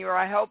had money, or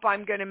I hope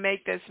I'm going to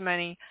make this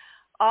money.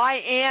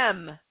 I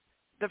am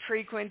the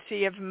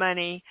frequency of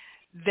money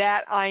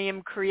that I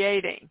am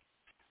creating.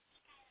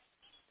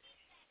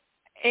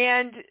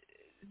 And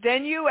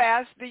then you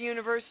ask the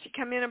universe to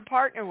come in and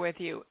partner with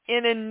you.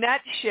 In a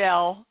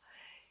nutshell,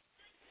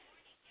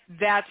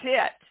 that's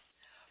it.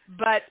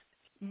 But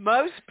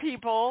most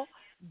people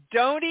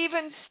don't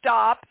even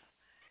stop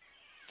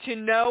to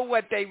know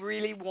what they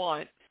really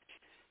want.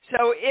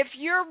 So if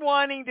you're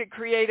wanting to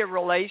create a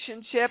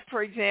relationship,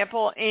 for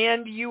example,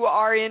 and you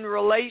are in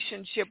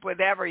relationship with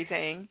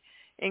everything,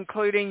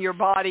 including your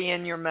body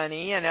and your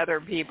money and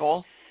other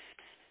people,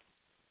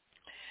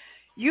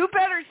 you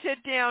better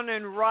sit down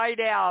and write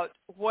out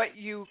what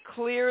you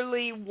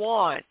clearly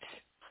want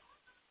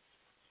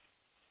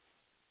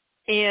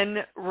in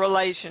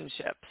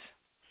relationships.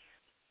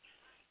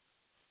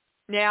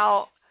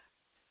 Now,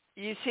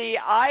 you see,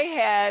 I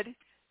had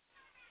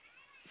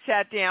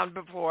sat down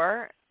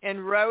before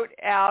and wrote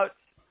out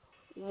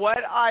what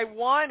I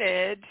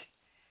wanted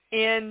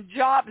in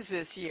jobs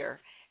this year,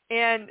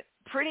 and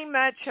pretty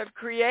much have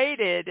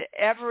created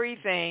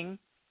everything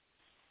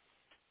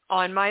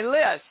on my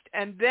list.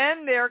 And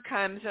then there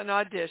comes an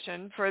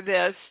audition for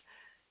this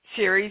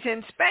series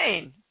in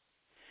Spain.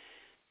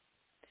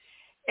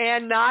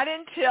 And not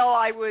until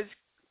I was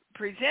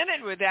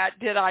presented with that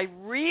did I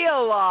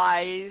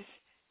realize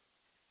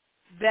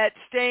that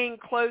staying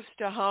close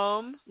to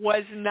home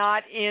was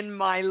not in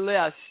my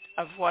list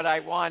of what I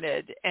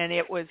wanted, and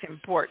it was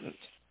important.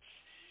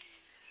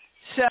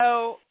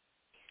 So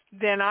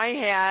then I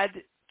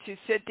had to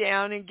sit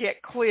down and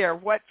get clear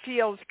what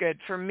feels good.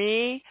 For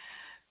me,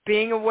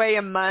 being away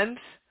a month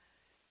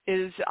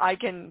is I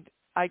can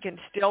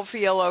still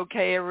feel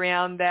okay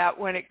around that.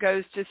 When it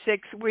goes to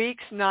 6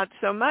 weeks, not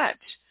so much.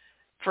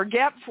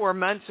 Forget 4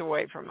 months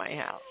away from my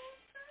house.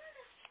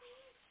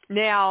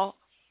 Now,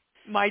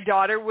 my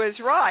daughter was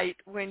right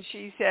when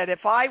she said,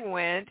 if I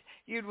went,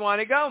 you'd want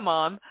to go,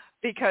 Mom,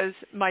 because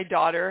my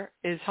daughter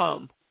is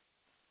home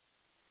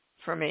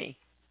for me.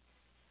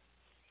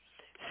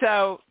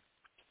 So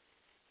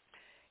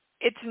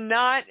it's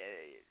not,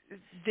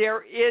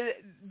 there is,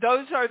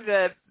 those are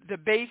the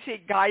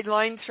basic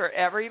guidelines for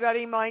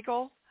everybody,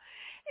 Michael.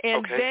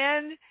 And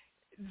okay.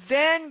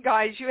 then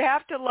guys, you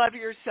have to love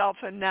yourself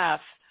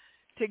enough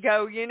to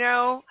go,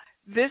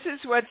 this is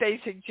what they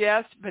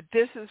suggest, but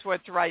this is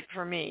what's right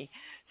for me.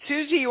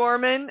 Susie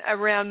Orman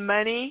around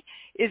money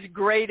is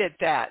great at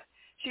that.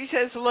 She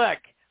says, look,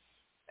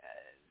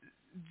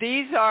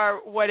 these are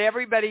what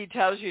everybody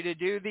tells you to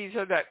do. These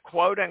are the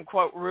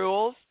quote-unquote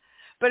rules.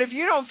 But if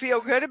you don't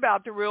feel good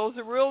about the rules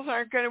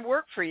aren't going to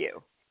work for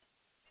you.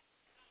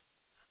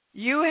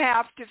 You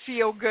have to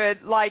feel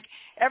good. Like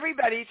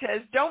everybody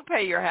says, don't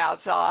pay your house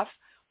off.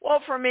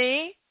 Well, for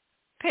me,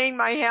 paying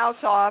my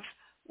house off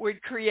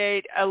would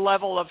create a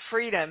level of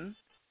freedom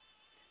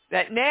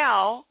that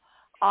now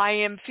I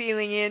am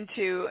feeling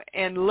into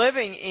and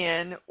living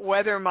in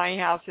whether my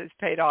house is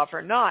paid off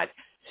or not.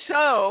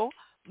 So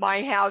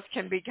my house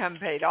can become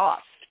paid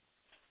off.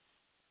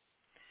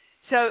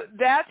 So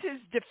that's as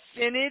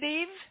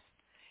definitive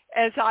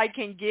as I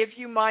can give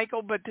you,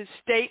 Michael, but the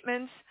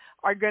statements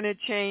are going to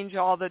change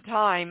all the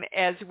time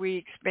as we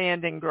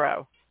expand and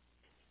grow.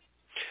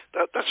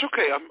 That's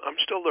okay. I'm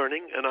still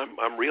learning, and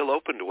I'm real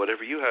open to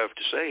whatever you have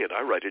to say, and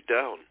I write it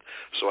down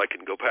so I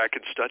can go back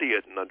and study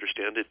it and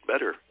understand it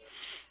better.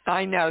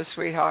 I know,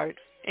 sweetheart.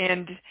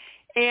 And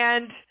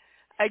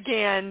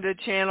again, the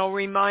channel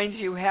reminds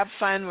you, have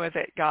fun with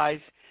it,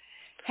 guys.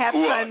 Have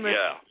fun with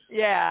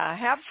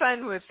have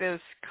fun with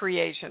this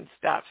creation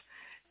stuff,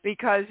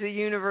 because the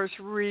universe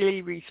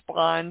really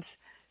responds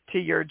to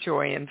your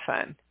joy and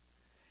fun.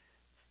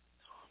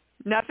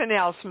 Nothing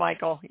else,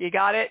 Michael. You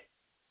got it?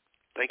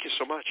 Thank you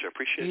so much. I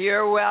appreciate it.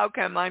 You're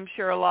welcome. I'm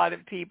sure a lot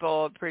of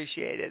people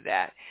appreciated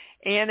that.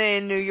 Anna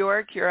in New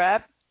York, you're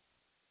up.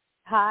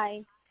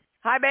 Hi.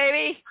 Hi,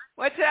 baby.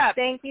 What's up?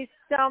 Thank you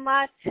so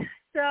much.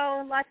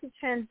 So, lots of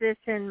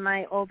transition.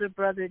 My older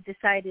brother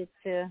decided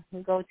to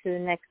go to the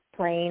next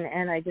plane,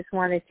 and I just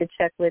wanted to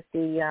check with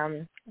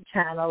the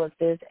channel if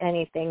there's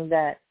anything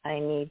that I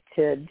need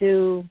to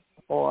do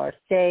or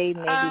say,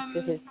 maybe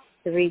to his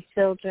 3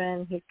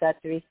 children. He's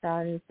got 3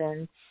 sons.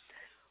 And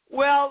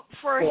well,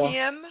 for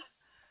him,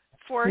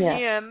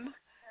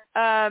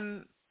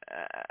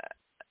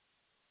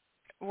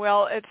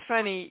 well, it's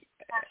funny.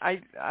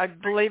 I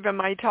believe,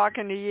 am I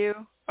talking to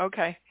you?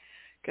 Okay.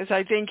 Because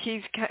I think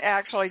he's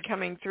actually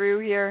coming through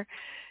here,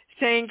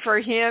 saying for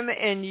him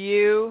and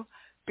you,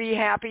 be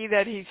happy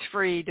that he's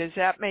free. Does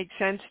that make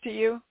sense to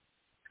you?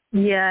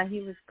 Yeah,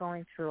 he was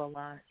going through a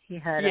lot. He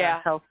had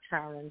health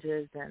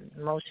challenges and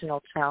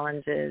emotional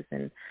challenges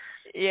and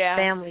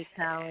family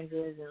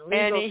challenges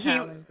and legal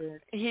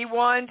challenges. He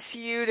wants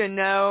you to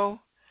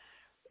know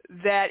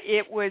that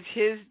it was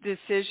his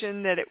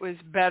decision, that it was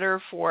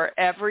better for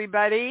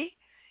everybody,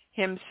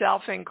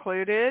 himself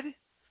included,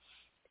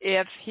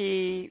 if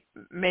he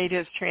made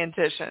his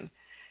transition,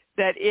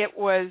 that it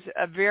was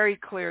a very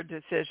clear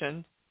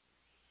decision.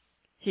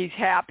 He's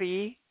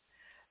happy.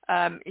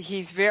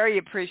 He's very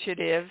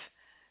appreciative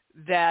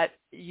that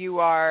you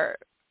are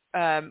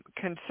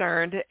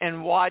concerned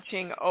and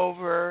watching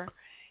over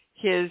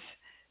his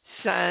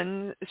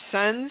sons.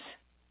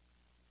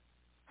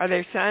 Are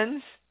they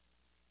sons?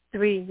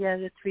 3,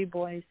 the 3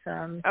 boys.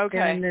 Okay.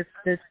 They're in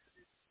this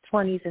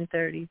 20s and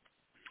 30s.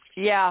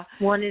 Yeah.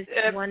 One is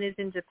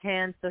in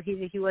Japan, so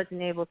he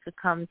wasn't able to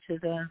come to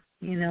the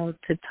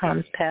to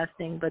Tom's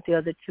passing, but the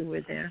other 2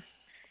 were there.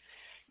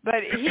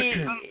 But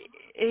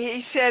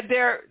he said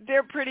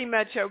they're pretty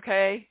much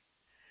okay.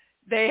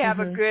 They have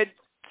a good,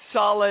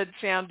 solid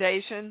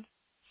foundation.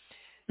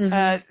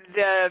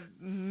 The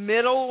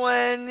middle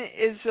one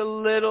is a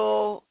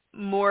little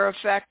more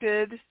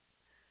affected.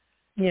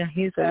 Yeah,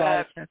 he's a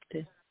lot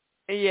affected.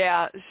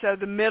 Yeah, so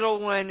the middle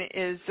one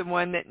is the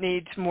one that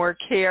needs more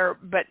care,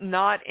 but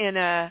not in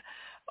a,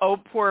 oh,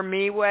 poor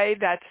me way.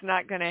 That's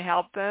not going to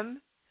help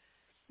them.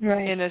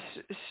 Right. In a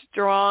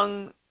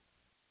strong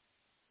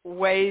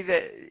way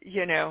that,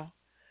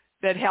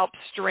 that helps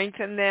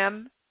strengthen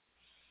them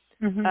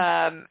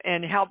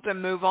and help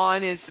them move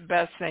on is the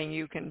best thing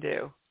you can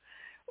do.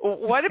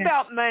 What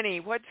about money?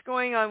 What's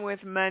going on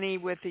with money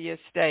with the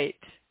estate?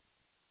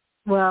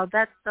 Well,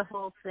 that's the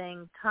whole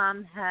thing.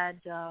 Tom had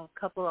a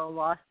couple of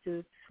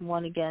lawsuits,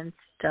 one against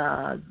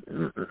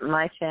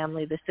my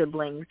family, the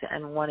siblings,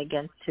 and one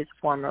against his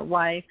former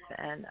wife.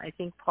 And I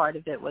think part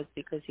of it was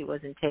because he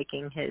wasn't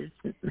taking his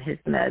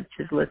meds,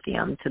 his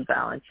lithium, to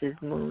balance his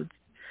moods.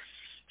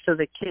 So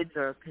the kids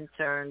are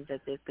concerned that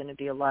there's going to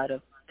be a lot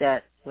of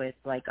debt with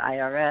like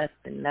IRS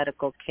and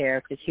medical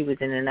care, because he was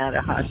in and out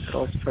of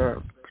hospitals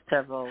for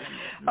several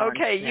months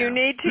now. You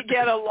need to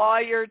get a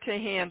lawyer to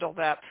handle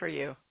that for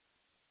you.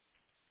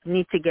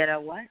 Need to get a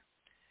what?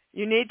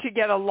 You need to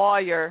get a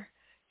lawyer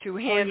to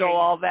handle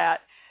all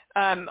that.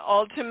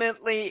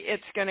 Ultimately,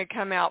 it's going to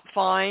come out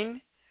fine,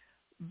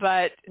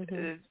 but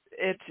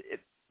it's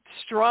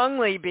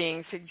strongly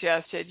being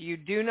suggested you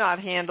do not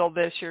handle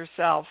this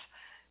yourself,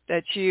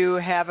 that you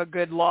have a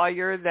good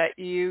lawyer that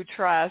you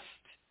trust,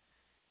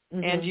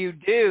 and you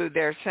do,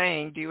 they're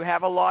saying. Do you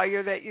have a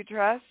lawyer that you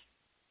trust?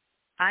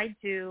 I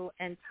do,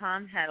 and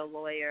Tom had a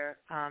lawyer,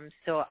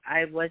 so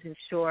I wasn't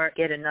sure,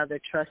 get another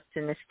trust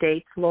in the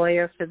state's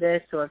lawyer for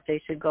this, or if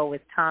they should go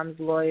with Tom's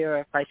lawyer, or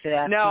if I should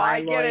ask my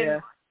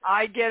lawyer.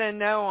 I get a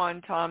no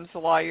on Tom's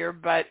lawyer,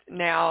 but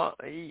now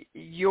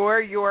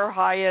you're your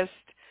highest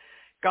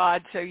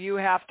God, so you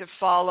have to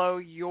follow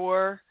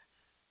your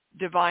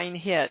divine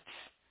hits.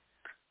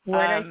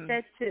 What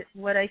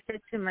I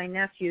said to my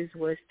nephews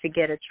was to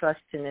get a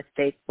trust and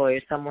estate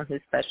lawyer, someone who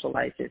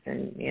specializes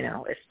in,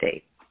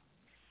 estate.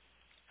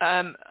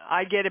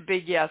 I get a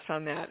big yes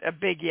on that. A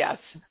big yes.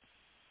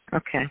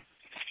 Okay.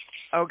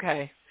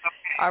 Okay.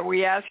 Are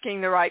we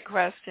asking the right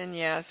question?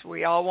 Yes.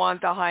 We all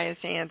want the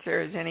highest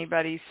answer. Has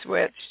anybody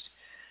switched?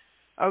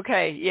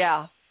 Okay.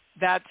 Yeah.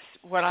 That's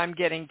what I'm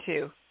getting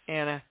to,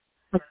 Anna.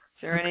 Is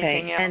there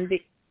anything else? And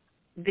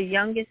the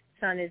youngest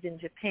son is in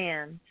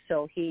Japan,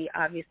 so he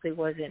obviously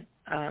wasn't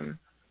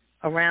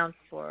around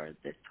for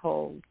this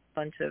whole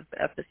bunch of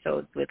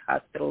episodes with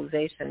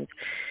hospitalizations.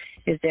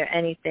 Is there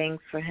anything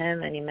for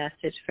him, any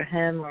message for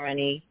him, or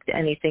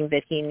anything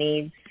that he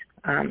needs,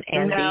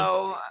 Andy?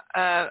 No,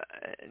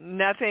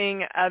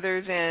 nothing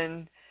other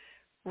than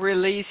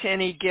release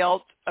any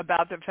guilt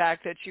about the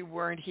fact that you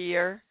weren't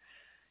here.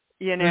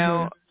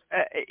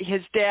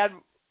 His dad,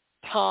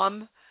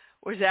 Tom,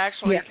 was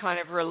actually kind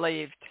of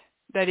relieved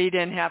that he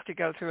didn't have to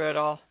go through it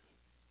all.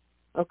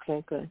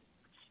 Okay, good.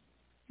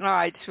 All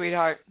right,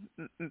 sweetheart.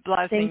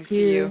 Blessings Thank to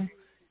you.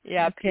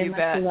 Yeah, okay, you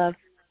bet. Love.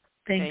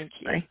 Thank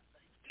you. Bye.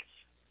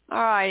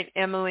 All right,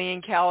 Emily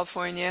in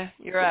California,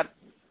 you're up.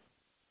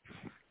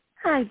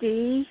 Hi,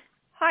 Dee.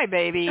 Hi,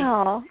 baby.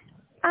 Oh,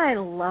 I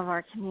love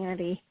our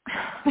community.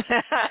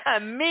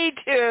 Me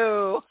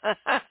too.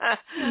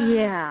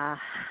 Yeah.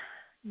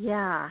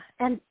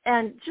 And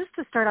just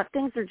to start off,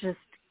 things are just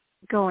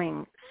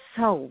going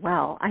so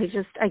well. I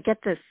get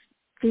this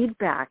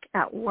feedback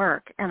at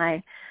work,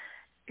 and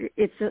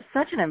it's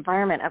such an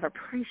environment of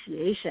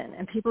appreciation,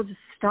 and people just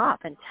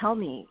stop and tell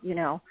me,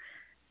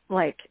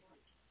 like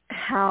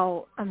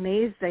how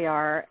amazed they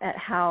are at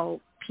how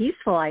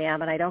peaceful I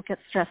am, and I don't get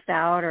stressed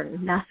out or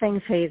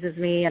nothing phases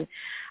me. And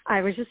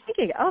I was just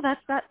thinking, that's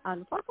that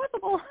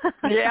unfuckwittable.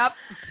 Yep.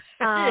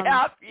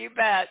 Yep, you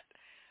bet.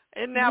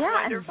 Isn't that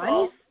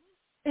wonderful?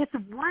 It's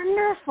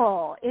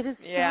wonderful. It is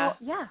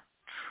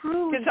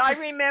truly. Because I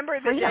remember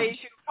the days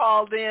you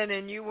called in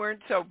and you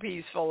weren't so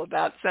peaceful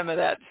about some of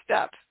that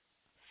stuff.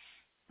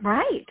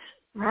 Right.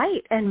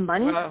 And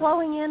money's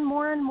flowing in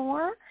more and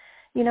more.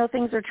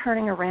 Things are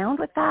turning around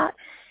with that.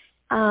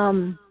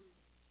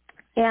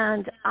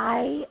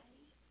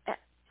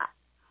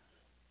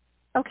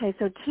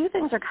 So two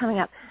things are coming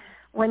up.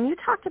 When you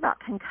talked about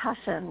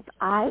concussions,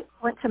 I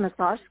went to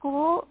massage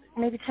school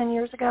maybe 10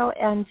 years ago,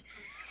 and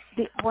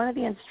one of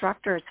the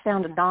instructors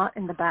found a knot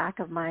in the back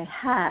of my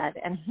head,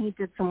 and he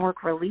did some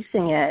work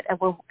releasing it. And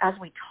as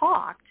we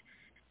talked,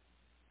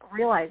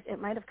 realized it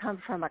might have come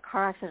from a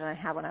car accident I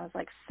had when I was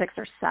like 6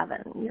 or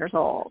 7 years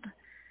old.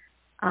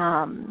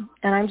 And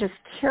I'm just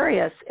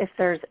curious if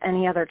there's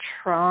any other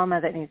trauma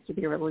that needs to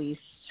be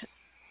released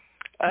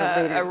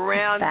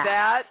around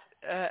that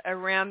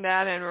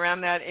and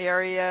around that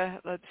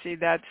area. Let's see,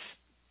 that's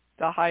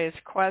the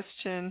highest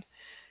question.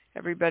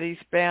 Everybody's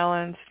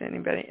balanced.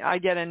 Anybody? I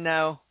get a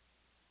no.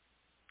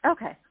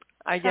 Okay.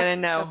 I get a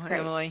no,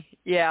 Emily.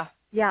 Yeah.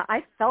 Yeah,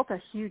 I felt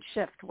a huge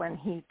shift when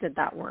he did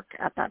that work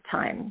at that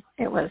time.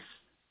 It was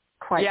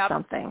quite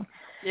something.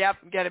 Yep,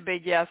 get a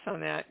big yes on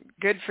that.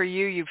 Good for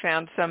you. You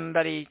found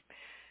somebody,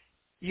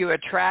 you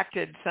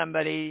attracted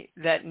somebody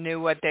that knew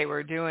what they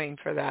were doing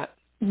for that.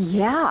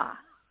 Yeah.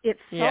 It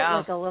felt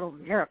like a little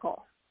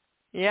miracle.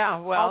 Yeah,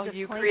 well,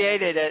 you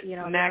created it.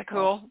 Isn't that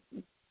cool?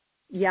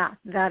 Yeah,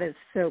 that is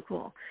so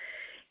cool.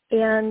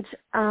 And,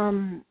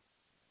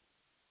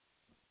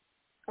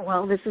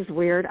 this is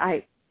weird.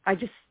 I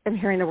just am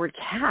hearing the word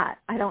cat.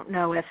 I don't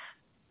know if,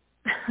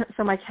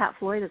 so my cat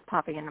Floyd is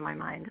popping into my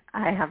mind.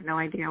 I have no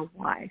idea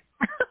why.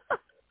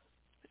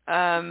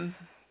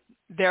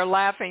 They're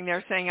laughing.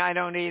 They're saying, I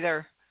don't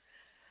either.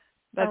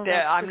 But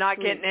I'm not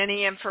getting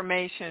any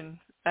information.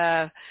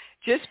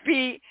 Just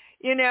be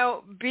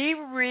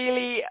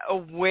really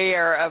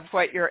aware of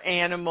what your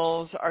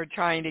animals are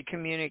trying to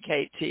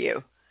communicate to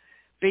you,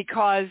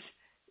 because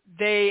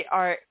they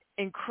are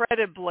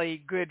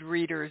incredibly good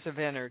readers of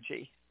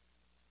energy.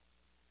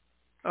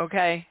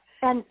 Okay?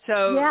 And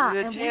so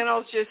the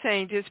channel's just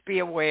saying, just be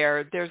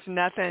aware. There's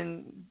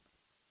nothing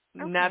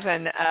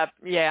up.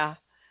 Yeah.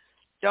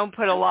 Don't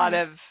put a lot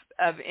of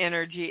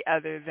energy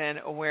other than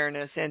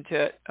awareness into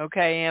it.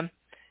 Okay, Em?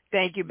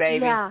 Thank you,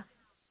 baby. Yeah.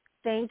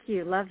 Thank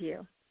you. Love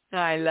you.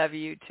 I love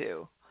you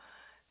too.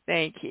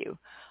 Thank you.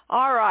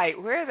 All right.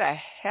 Where the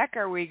heck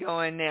are we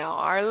going now?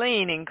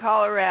 Arlene in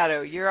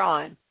Colorado, you're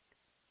on.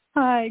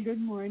 Hi. Good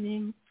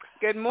morning.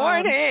 Good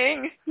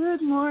morning.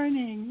 Good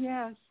morning.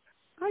 Yes.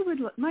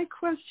 My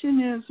question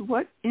is,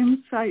 what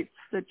insights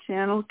the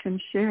channel can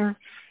share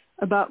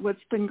about what's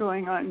been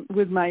going on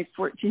with my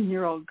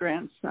 14-year-old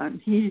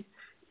grandson. He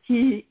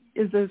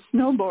is a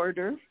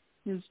snowboarder.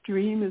 His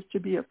dream is to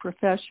be a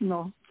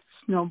professional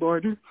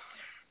snowboarder.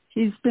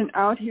 He's been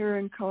out here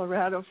in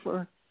Colorado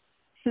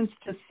since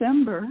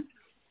December,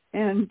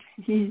 and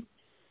he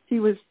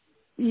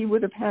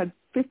would have had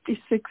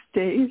 56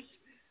 days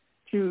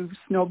to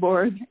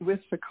snowboard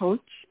with the coach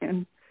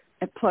and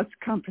plus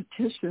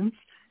competitions.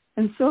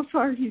 And so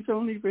far, he's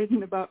only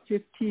ridden about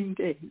 15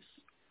 days.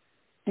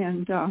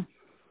 And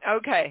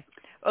okay.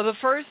 Well, the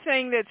first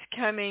thing that's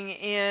coming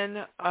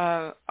in,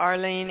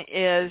 Arlene,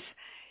 is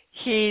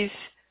he's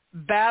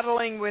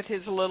battling with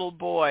his little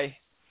boy.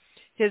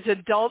 His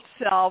adult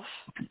self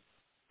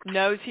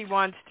knows he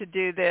wants to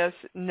do this,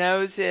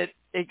 knows it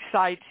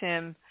excites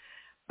him,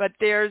 but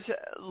there's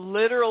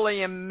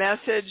literally a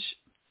message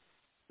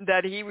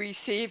that he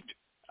received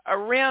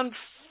around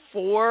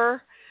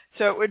 4,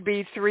 so it would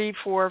be 3,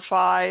 4,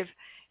 5,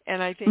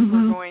 and I think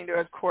we're going to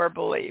a core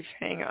belief.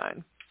 Hang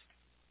on.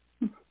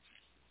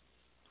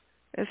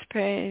 This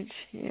page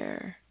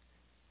here.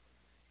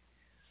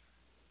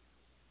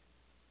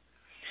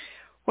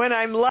 When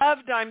I'm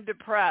loved, I'm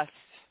depressed.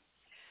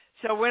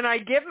 So when I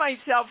give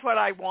myself what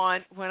I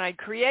want, when I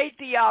create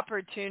the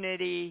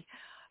opportunity,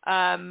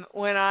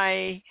 when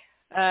I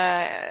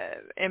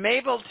am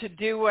able to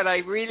do what I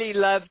really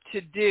love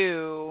to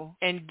do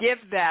and give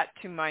that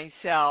to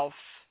myself,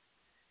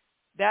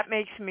 that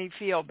makes me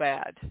feel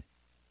bad,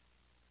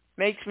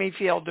 makes me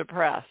feel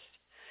depressed.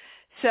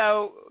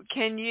 So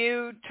can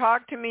you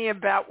talk to me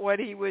about what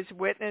he was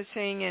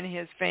witnessing in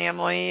his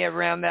family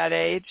around that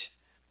age?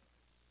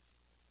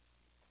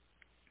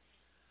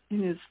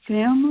 In his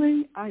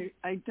family?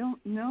 I don't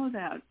know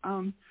that.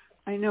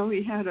 I know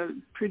he had a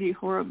pretty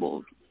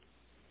horrible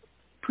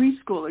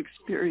preschool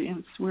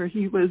experience where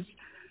he was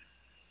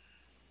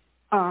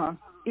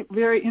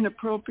very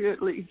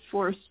inappropriately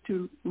forced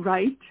to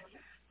write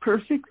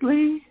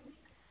perfectly,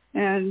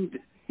 and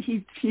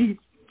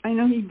I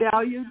know he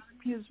valued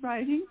his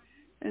writing,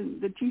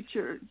 and the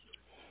teacher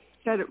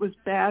said it was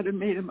bad and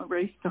made him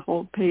erase the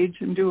whole page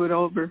and do it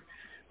over,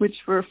 which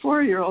for a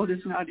 4-year-old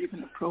is not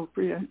even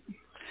appropriate.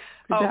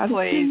 Oh,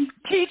 please.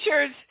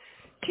 Teachers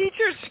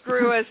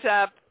screw us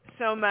up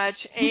so much,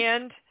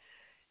 and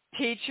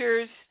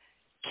teachers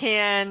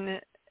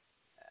can,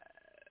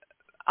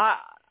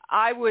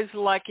 I was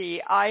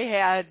lucky. I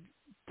had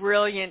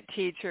brilliant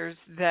teachers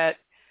that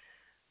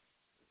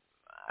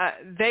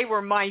they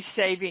were my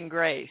saving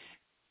grace.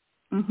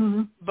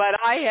 But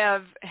I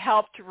have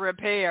helped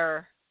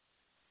repair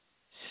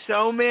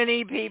so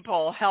many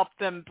people, helped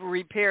them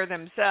repair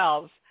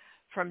themselves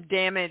from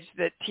damage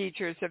that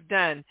teachers have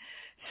done.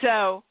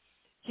 So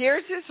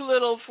here's this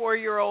little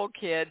 4-year-old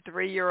kid,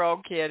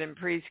 3-year-old kid in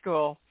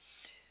preschool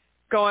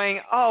going,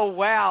 oh,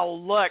 wow,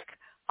 look,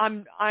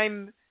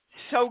 I'm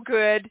so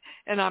good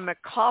and I'm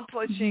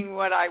accomplishing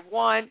what I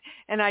want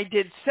and I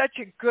did such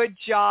a good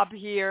job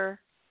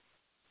here.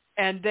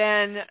 And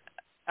then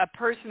a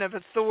person of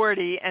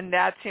authority, and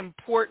that's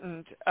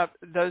important,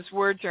 those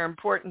words are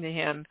important to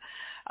him,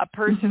 a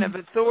person of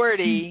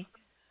authority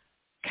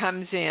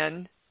comes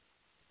in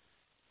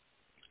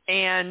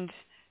and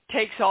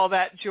takes all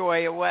that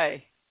joy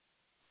away.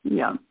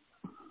 Yeah.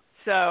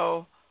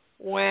 So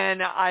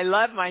when I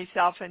love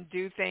myself and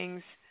do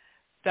things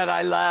that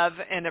I love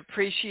and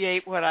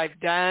appreciate what I've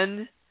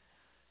done,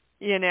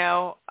 you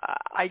know,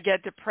 I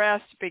get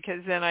depressed because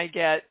then I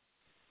get,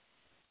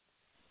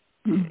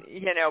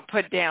 you know,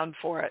 put down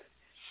for it.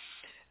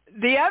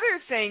 The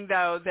other thing,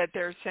 though, that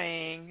they're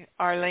saying,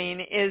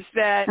 Arlene, is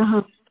that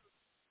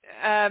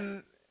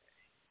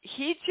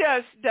he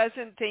just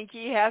doesn't think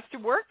he has to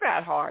work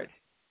that hard.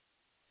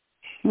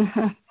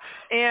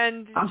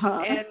 And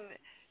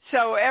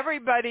so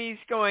everybody's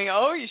going,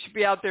 oh, you should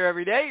be out there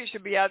every day. You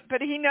should be out.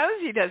 But he knows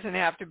he doesn't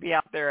have to be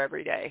out there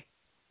every day.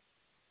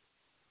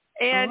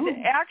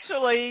 And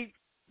actually,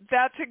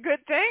 that's a good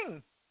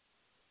thing.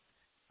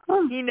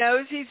 He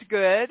knows he's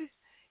good.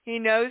 He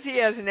knows he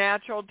has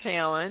natural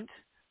talent.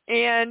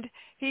 And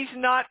he's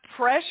not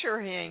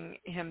pressuring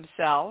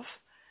himself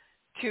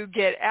to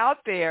get out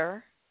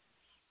there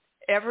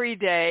every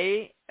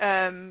day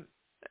to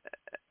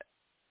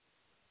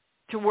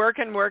work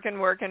and work and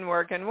work and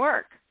work and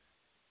work.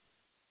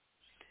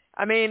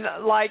 I mean,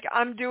 like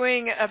I'm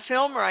doing a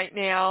film right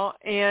now,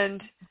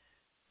 and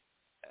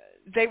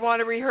they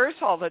want to rehearse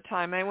all the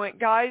time. I went,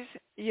 guys,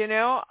 you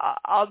know,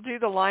 I'll do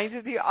the lines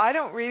with you. I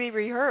don't really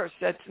rehearse.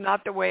 That's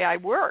not the way I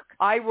work.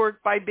 I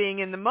work by being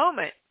in the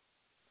moment.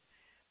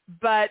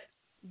 But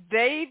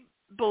they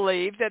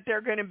believe that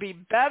they're going to be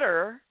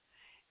better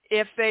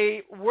if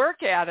they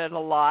work at it a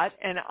lot,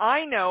 and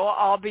I know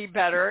I'll be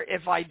better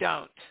if I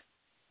don't.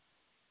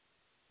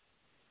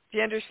 Do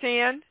you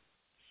understand?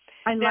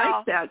 I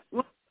like that.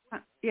 Well,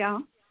 yeah.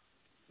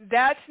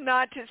 That's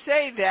not to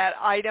say that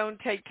I don't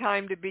take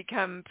time to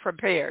become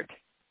prepared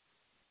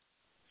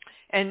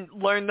and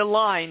learn the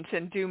lines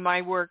and do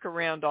my work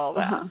around all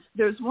that.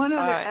 There's one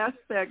other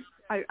aspect.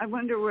 I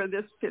wonder where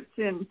this fits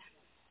in.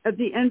 At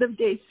the end of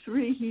day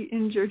 3, he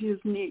injured his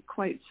knee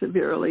quite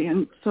severely,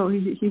 and so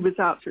he was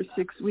out for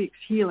 6 weeks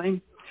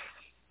healing.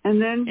 And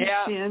then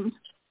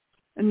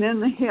and then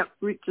the hip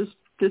just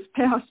this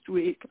past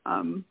week.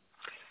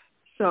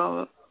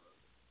 So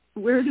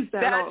where does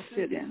that all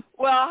fit in?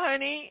 Well,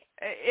 honey,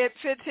 it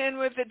fits in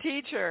with the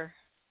teacher.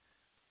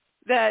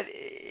 That,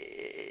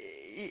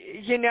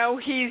 you know,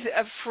 he's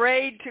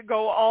afraid to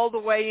go all the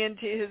way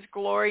into his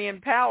glory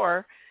and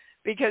power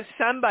because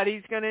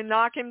somebody's going to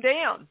knock him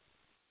down.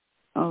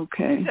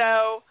 Okay.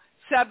 So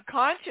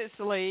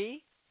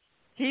subconsciously,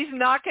 He's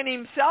knocking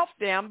himself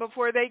down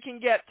before they can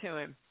get to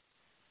him.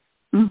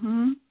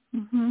 Mhm.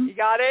 Mhm. You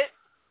got it?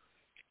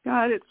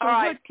 Got it. So all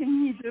right. What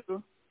can he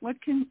do?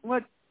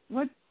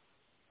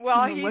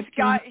 Well, he's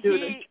got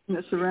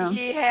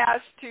he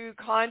has to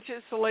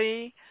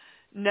consciously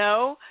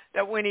know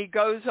that when he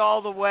goes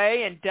all the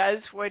way and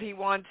does what he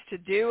wants to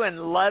do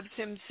and loves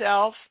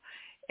himself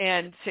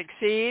and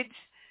succeeds,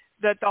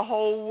 that the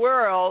whole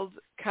world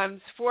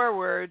comes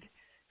forward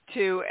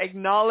to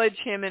acknowledge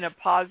him in a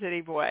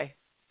positive way.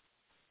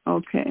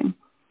 Okay.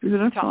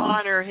 Beautiful. To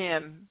honor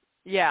him.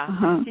 Yeah.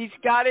 Uh-huh. He's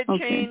got to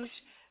change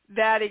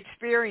that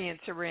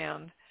experience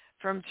around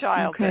from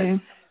childhood.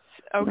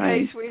 Okay,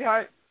 right.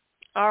 sweetheart?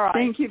 All right.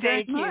 Thank you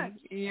very much.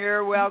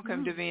 You're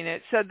welcome,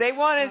 Davina. So they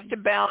want us to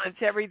balance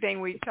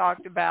everything we've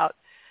talked about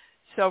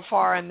so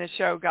far in the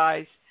show,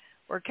 guys.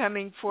 We're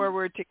coming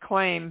forward to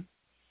claim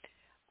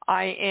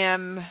I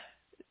am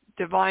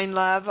divine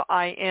love.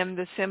 I am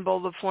the symbol,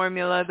 the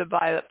formula, the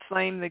violet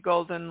flame, the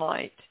golden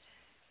light.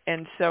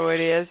 And so it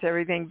is.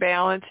 Everything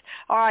balanced.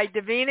 All right,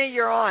 Davina,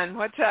 you're on.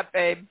 What's up,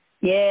 babe?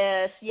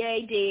 Yes.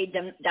 Yay, Dee.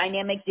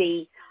 Dynamic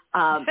Dee.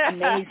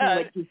 Amazing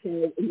what you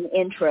said in the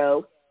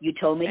intro. You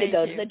told me to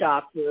go to the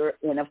doctor,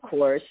 and, of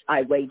course,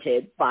 I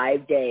waited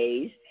 5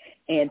 days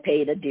and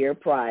paid a dear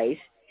price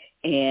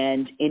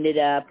and ended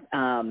up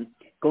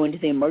going to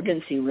the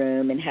emergency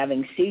room and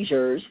having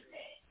seizures.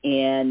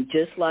 And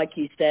just like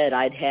you said,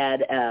 I'd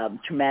had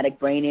traumatic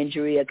brain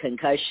injury, a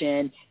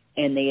concussion,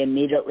 and they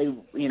immediately,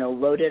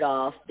 wrote it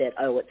off that,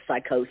 it's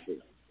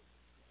psychosis.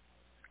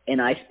 And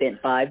I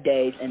spent 5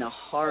 days in a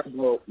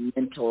horrible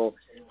mental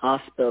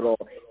hospital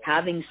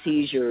having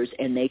seizures,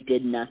 and they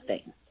did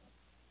nothing.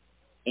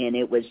 And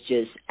it was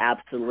just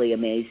absolutely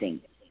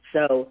amazing.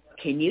 So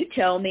can you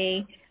tell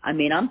me,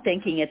 I'm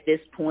thinking at this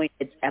point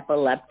it's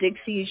epileptic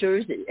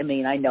seizures.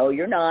 I know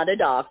you're not a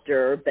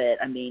doctor, but,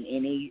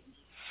 any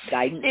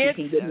guidance you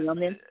can give me on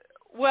this?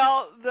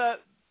 Well, the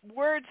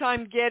words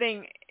I'm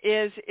getting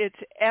is it's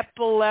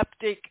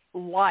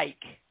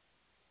epileptic-like.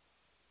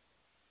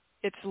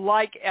 It's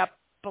like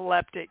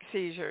epileptic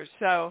seizures.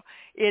 So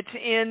it's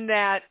in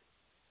that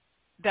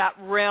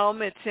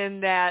realm. It's in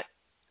that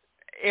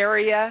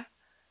area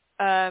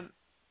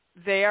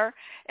there.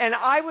 And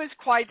I was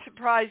quite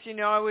surprised.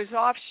 I was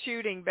off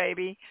shooting,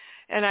 baby,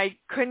 and I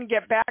couldn't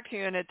get back to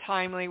you in a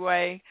timely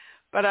way.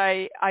 But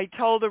I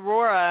told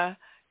Aurora,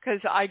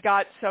 because I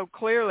got so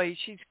clearly,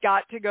 she's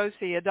got to go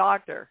see a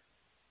doctor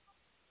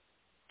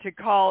to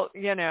call,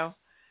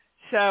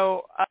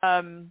 So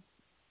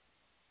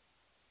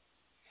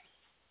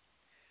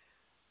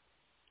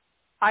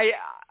I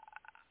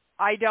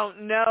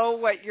don't know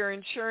what your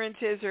insurance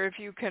is or if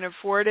you can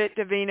afford it,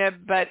 Davina,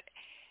 but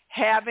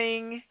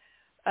having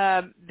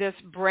this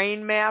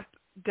brain map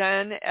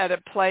done at a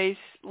place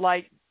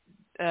like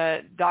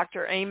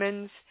Dr.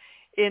 Amon's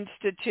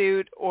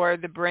Institute or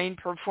the Brain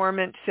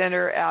Performance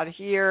Center out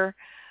here,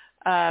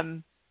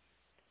 and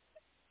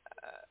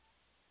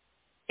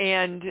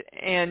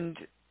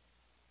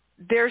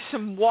there's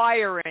some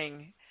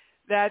wiring.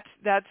 That's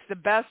the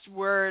best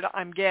word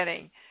I'm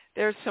getting.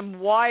 There's some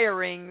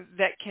wiring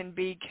that can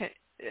be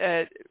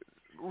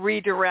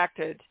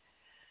redirected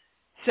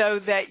so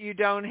that you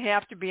don't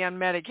have to be on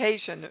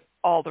medication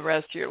all the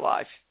rest of your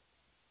life.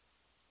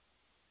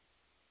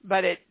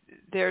 But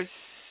there's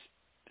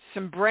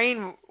some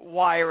brain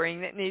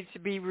wiring that needs to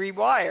be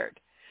rewired.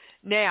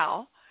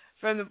 Now,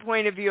 from the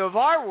point of view of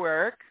our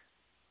work,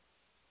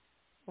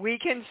 we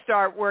can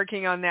start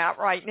working on that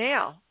right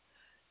now.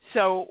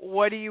 So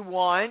what do you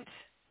want?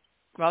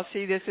 Well,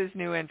 see, this is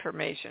new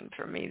information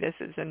for me. This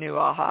is a new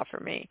aha for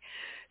me.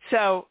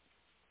 So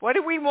what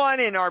do we want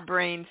in our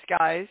brains,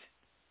 guys?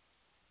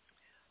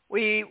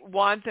 We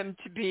want them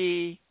to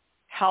be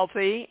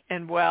healthy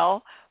and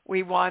well.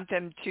 We want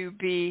them to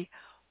be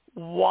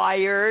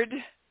wired.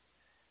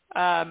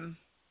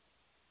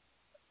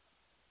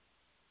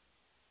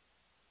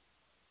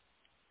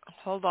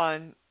 Hold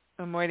on.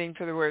 I'm waiting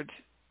for the words.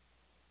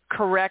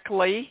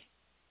 Correctly.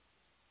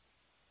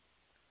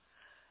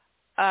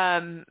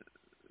 To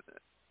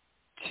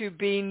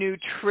be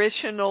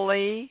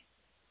nutritionally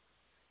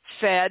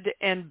fed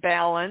and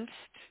balanced.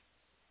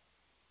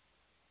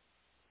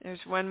 There's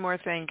one more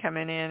thing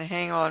coming in.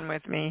 Hang on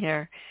with me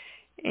here.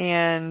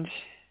 And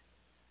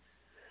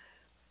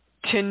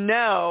to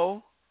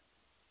know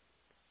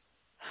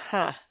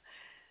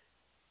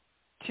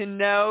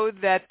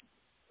that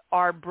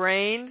our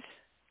brains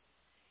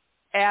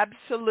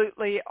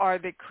absolutely are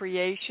the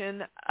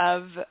creation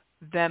of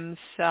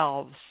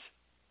themselves.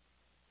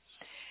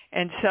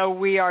 And so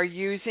we are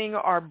using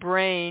our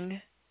brain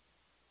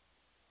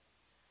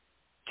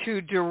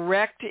to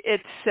direct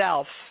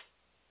itself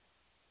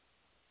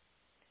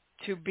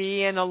to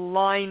be in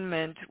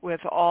alignment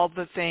with all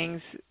the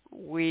things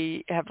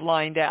we have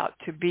lined out,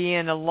 to be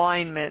in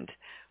alignment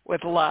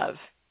with love.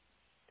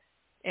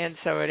 And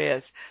so it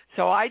is.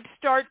 So I'd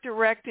start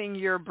directing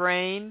your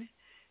brain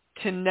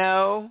to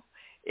know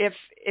if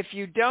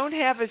you don't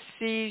have a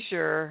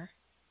seizure.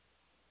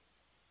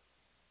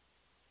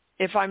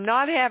 If I'm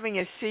not having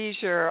a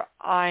seizure,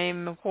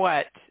 I'm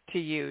what to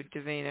you,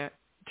 Davina?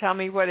 Tell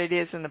me what it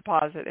is in the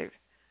positive.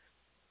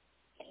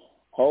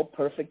 Whole,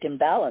 perfect, and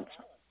balanced.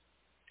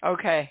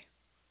 Okay.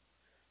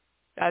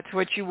 That's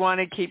what you want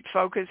to keep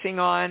focusing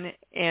on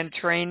and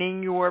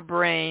training your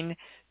brain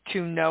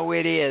to know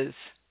it is.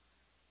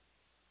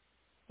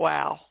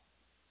 Wow.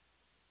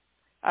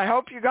 I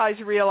hope you guys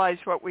realize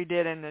what we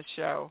did in this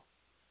show.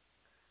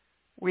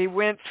 We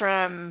went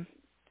from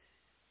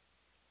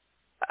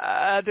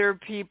other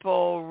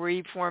people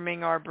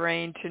reforming our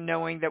brain to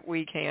knowing that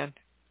we can.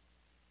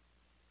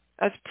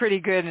 That's pretty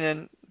good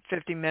in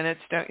 50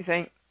 minutes, don't you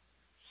think?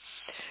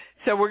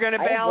 So we're going to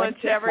balance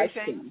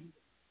everything.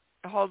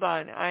 Hold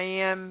on. I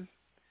am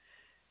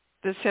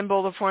the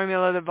symbol, the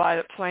formula, the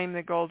violet flame,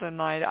 the golden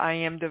light. I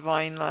am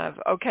divine love.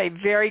 Okay,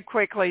 very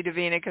quickly,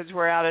 Davina, because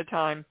we're out of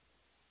time.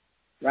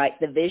 Right.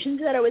 The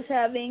visions that I was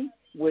having,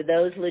 were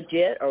those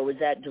legit, or was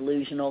that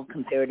delusional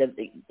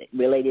comparatively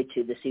related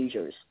to the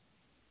seizures?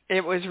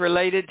 It was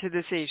related to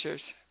the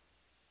seizures.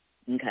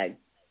 Okay.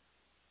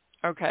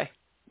 Okay.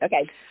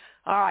 Okay.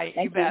 All right.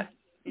 Thank you bet.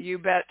 You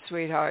bet,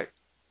 sweetheart.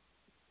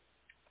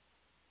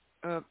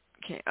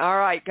 Okay. All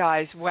right,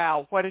 guys.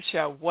 Wow. What a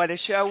show. What a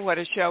show. What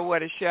a show.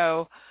 What a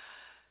show.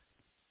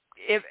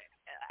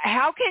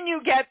 How can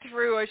you get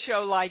through a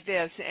show like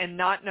this and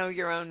not know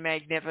your own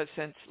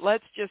magnificence?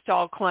 Let's just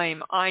all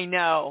claim, I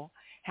know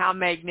how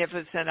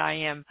magnificent I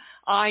am.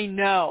 I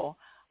know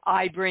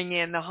I bring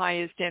in the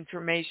highest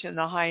information,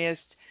 the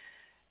highest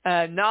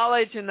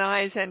knowledge, and the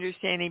highest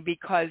understanding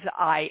because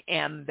I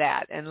am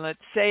that. And let's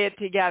say it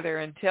together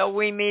until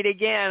we meet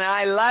again.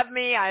 I love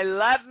me,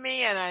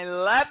 and I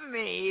love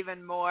me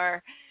even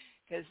more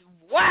because,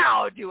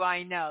 wow, do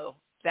I know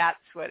that's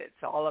what it's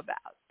all about.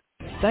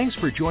 Thanks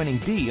for joining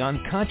Dee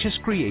on Conscious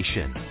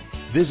Creation.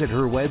 Visit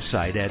her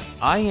website at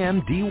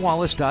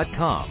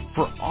imdwallace.com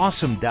for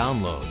awesome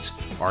downloads,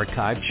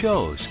 archived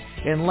shows,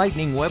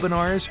 enlightening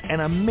webinars,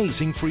 and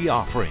amazing free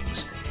offerings.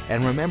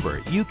 And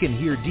remember, you can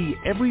hear Dee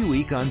every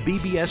week on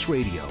BBS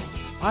Radio,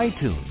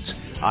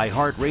 iTunes,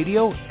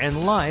 iHeartRadio,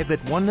 and live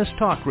at Oneness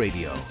Talk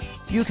Radio.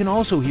 You can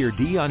also hear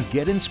Dee on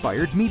Get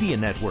Inspired Media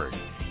Network,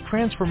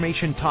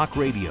 Transformation Talk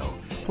Radio,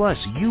 plus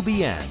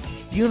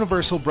UBN,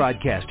 Universal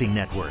Broadcasting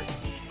Network.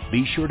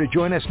 Be sure to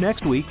join us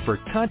next week for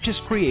Conscious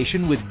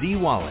Creation with Dee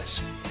Wallace.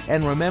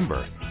 And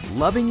remember,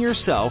 loving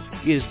yourself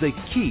is the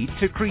key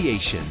to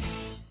creation.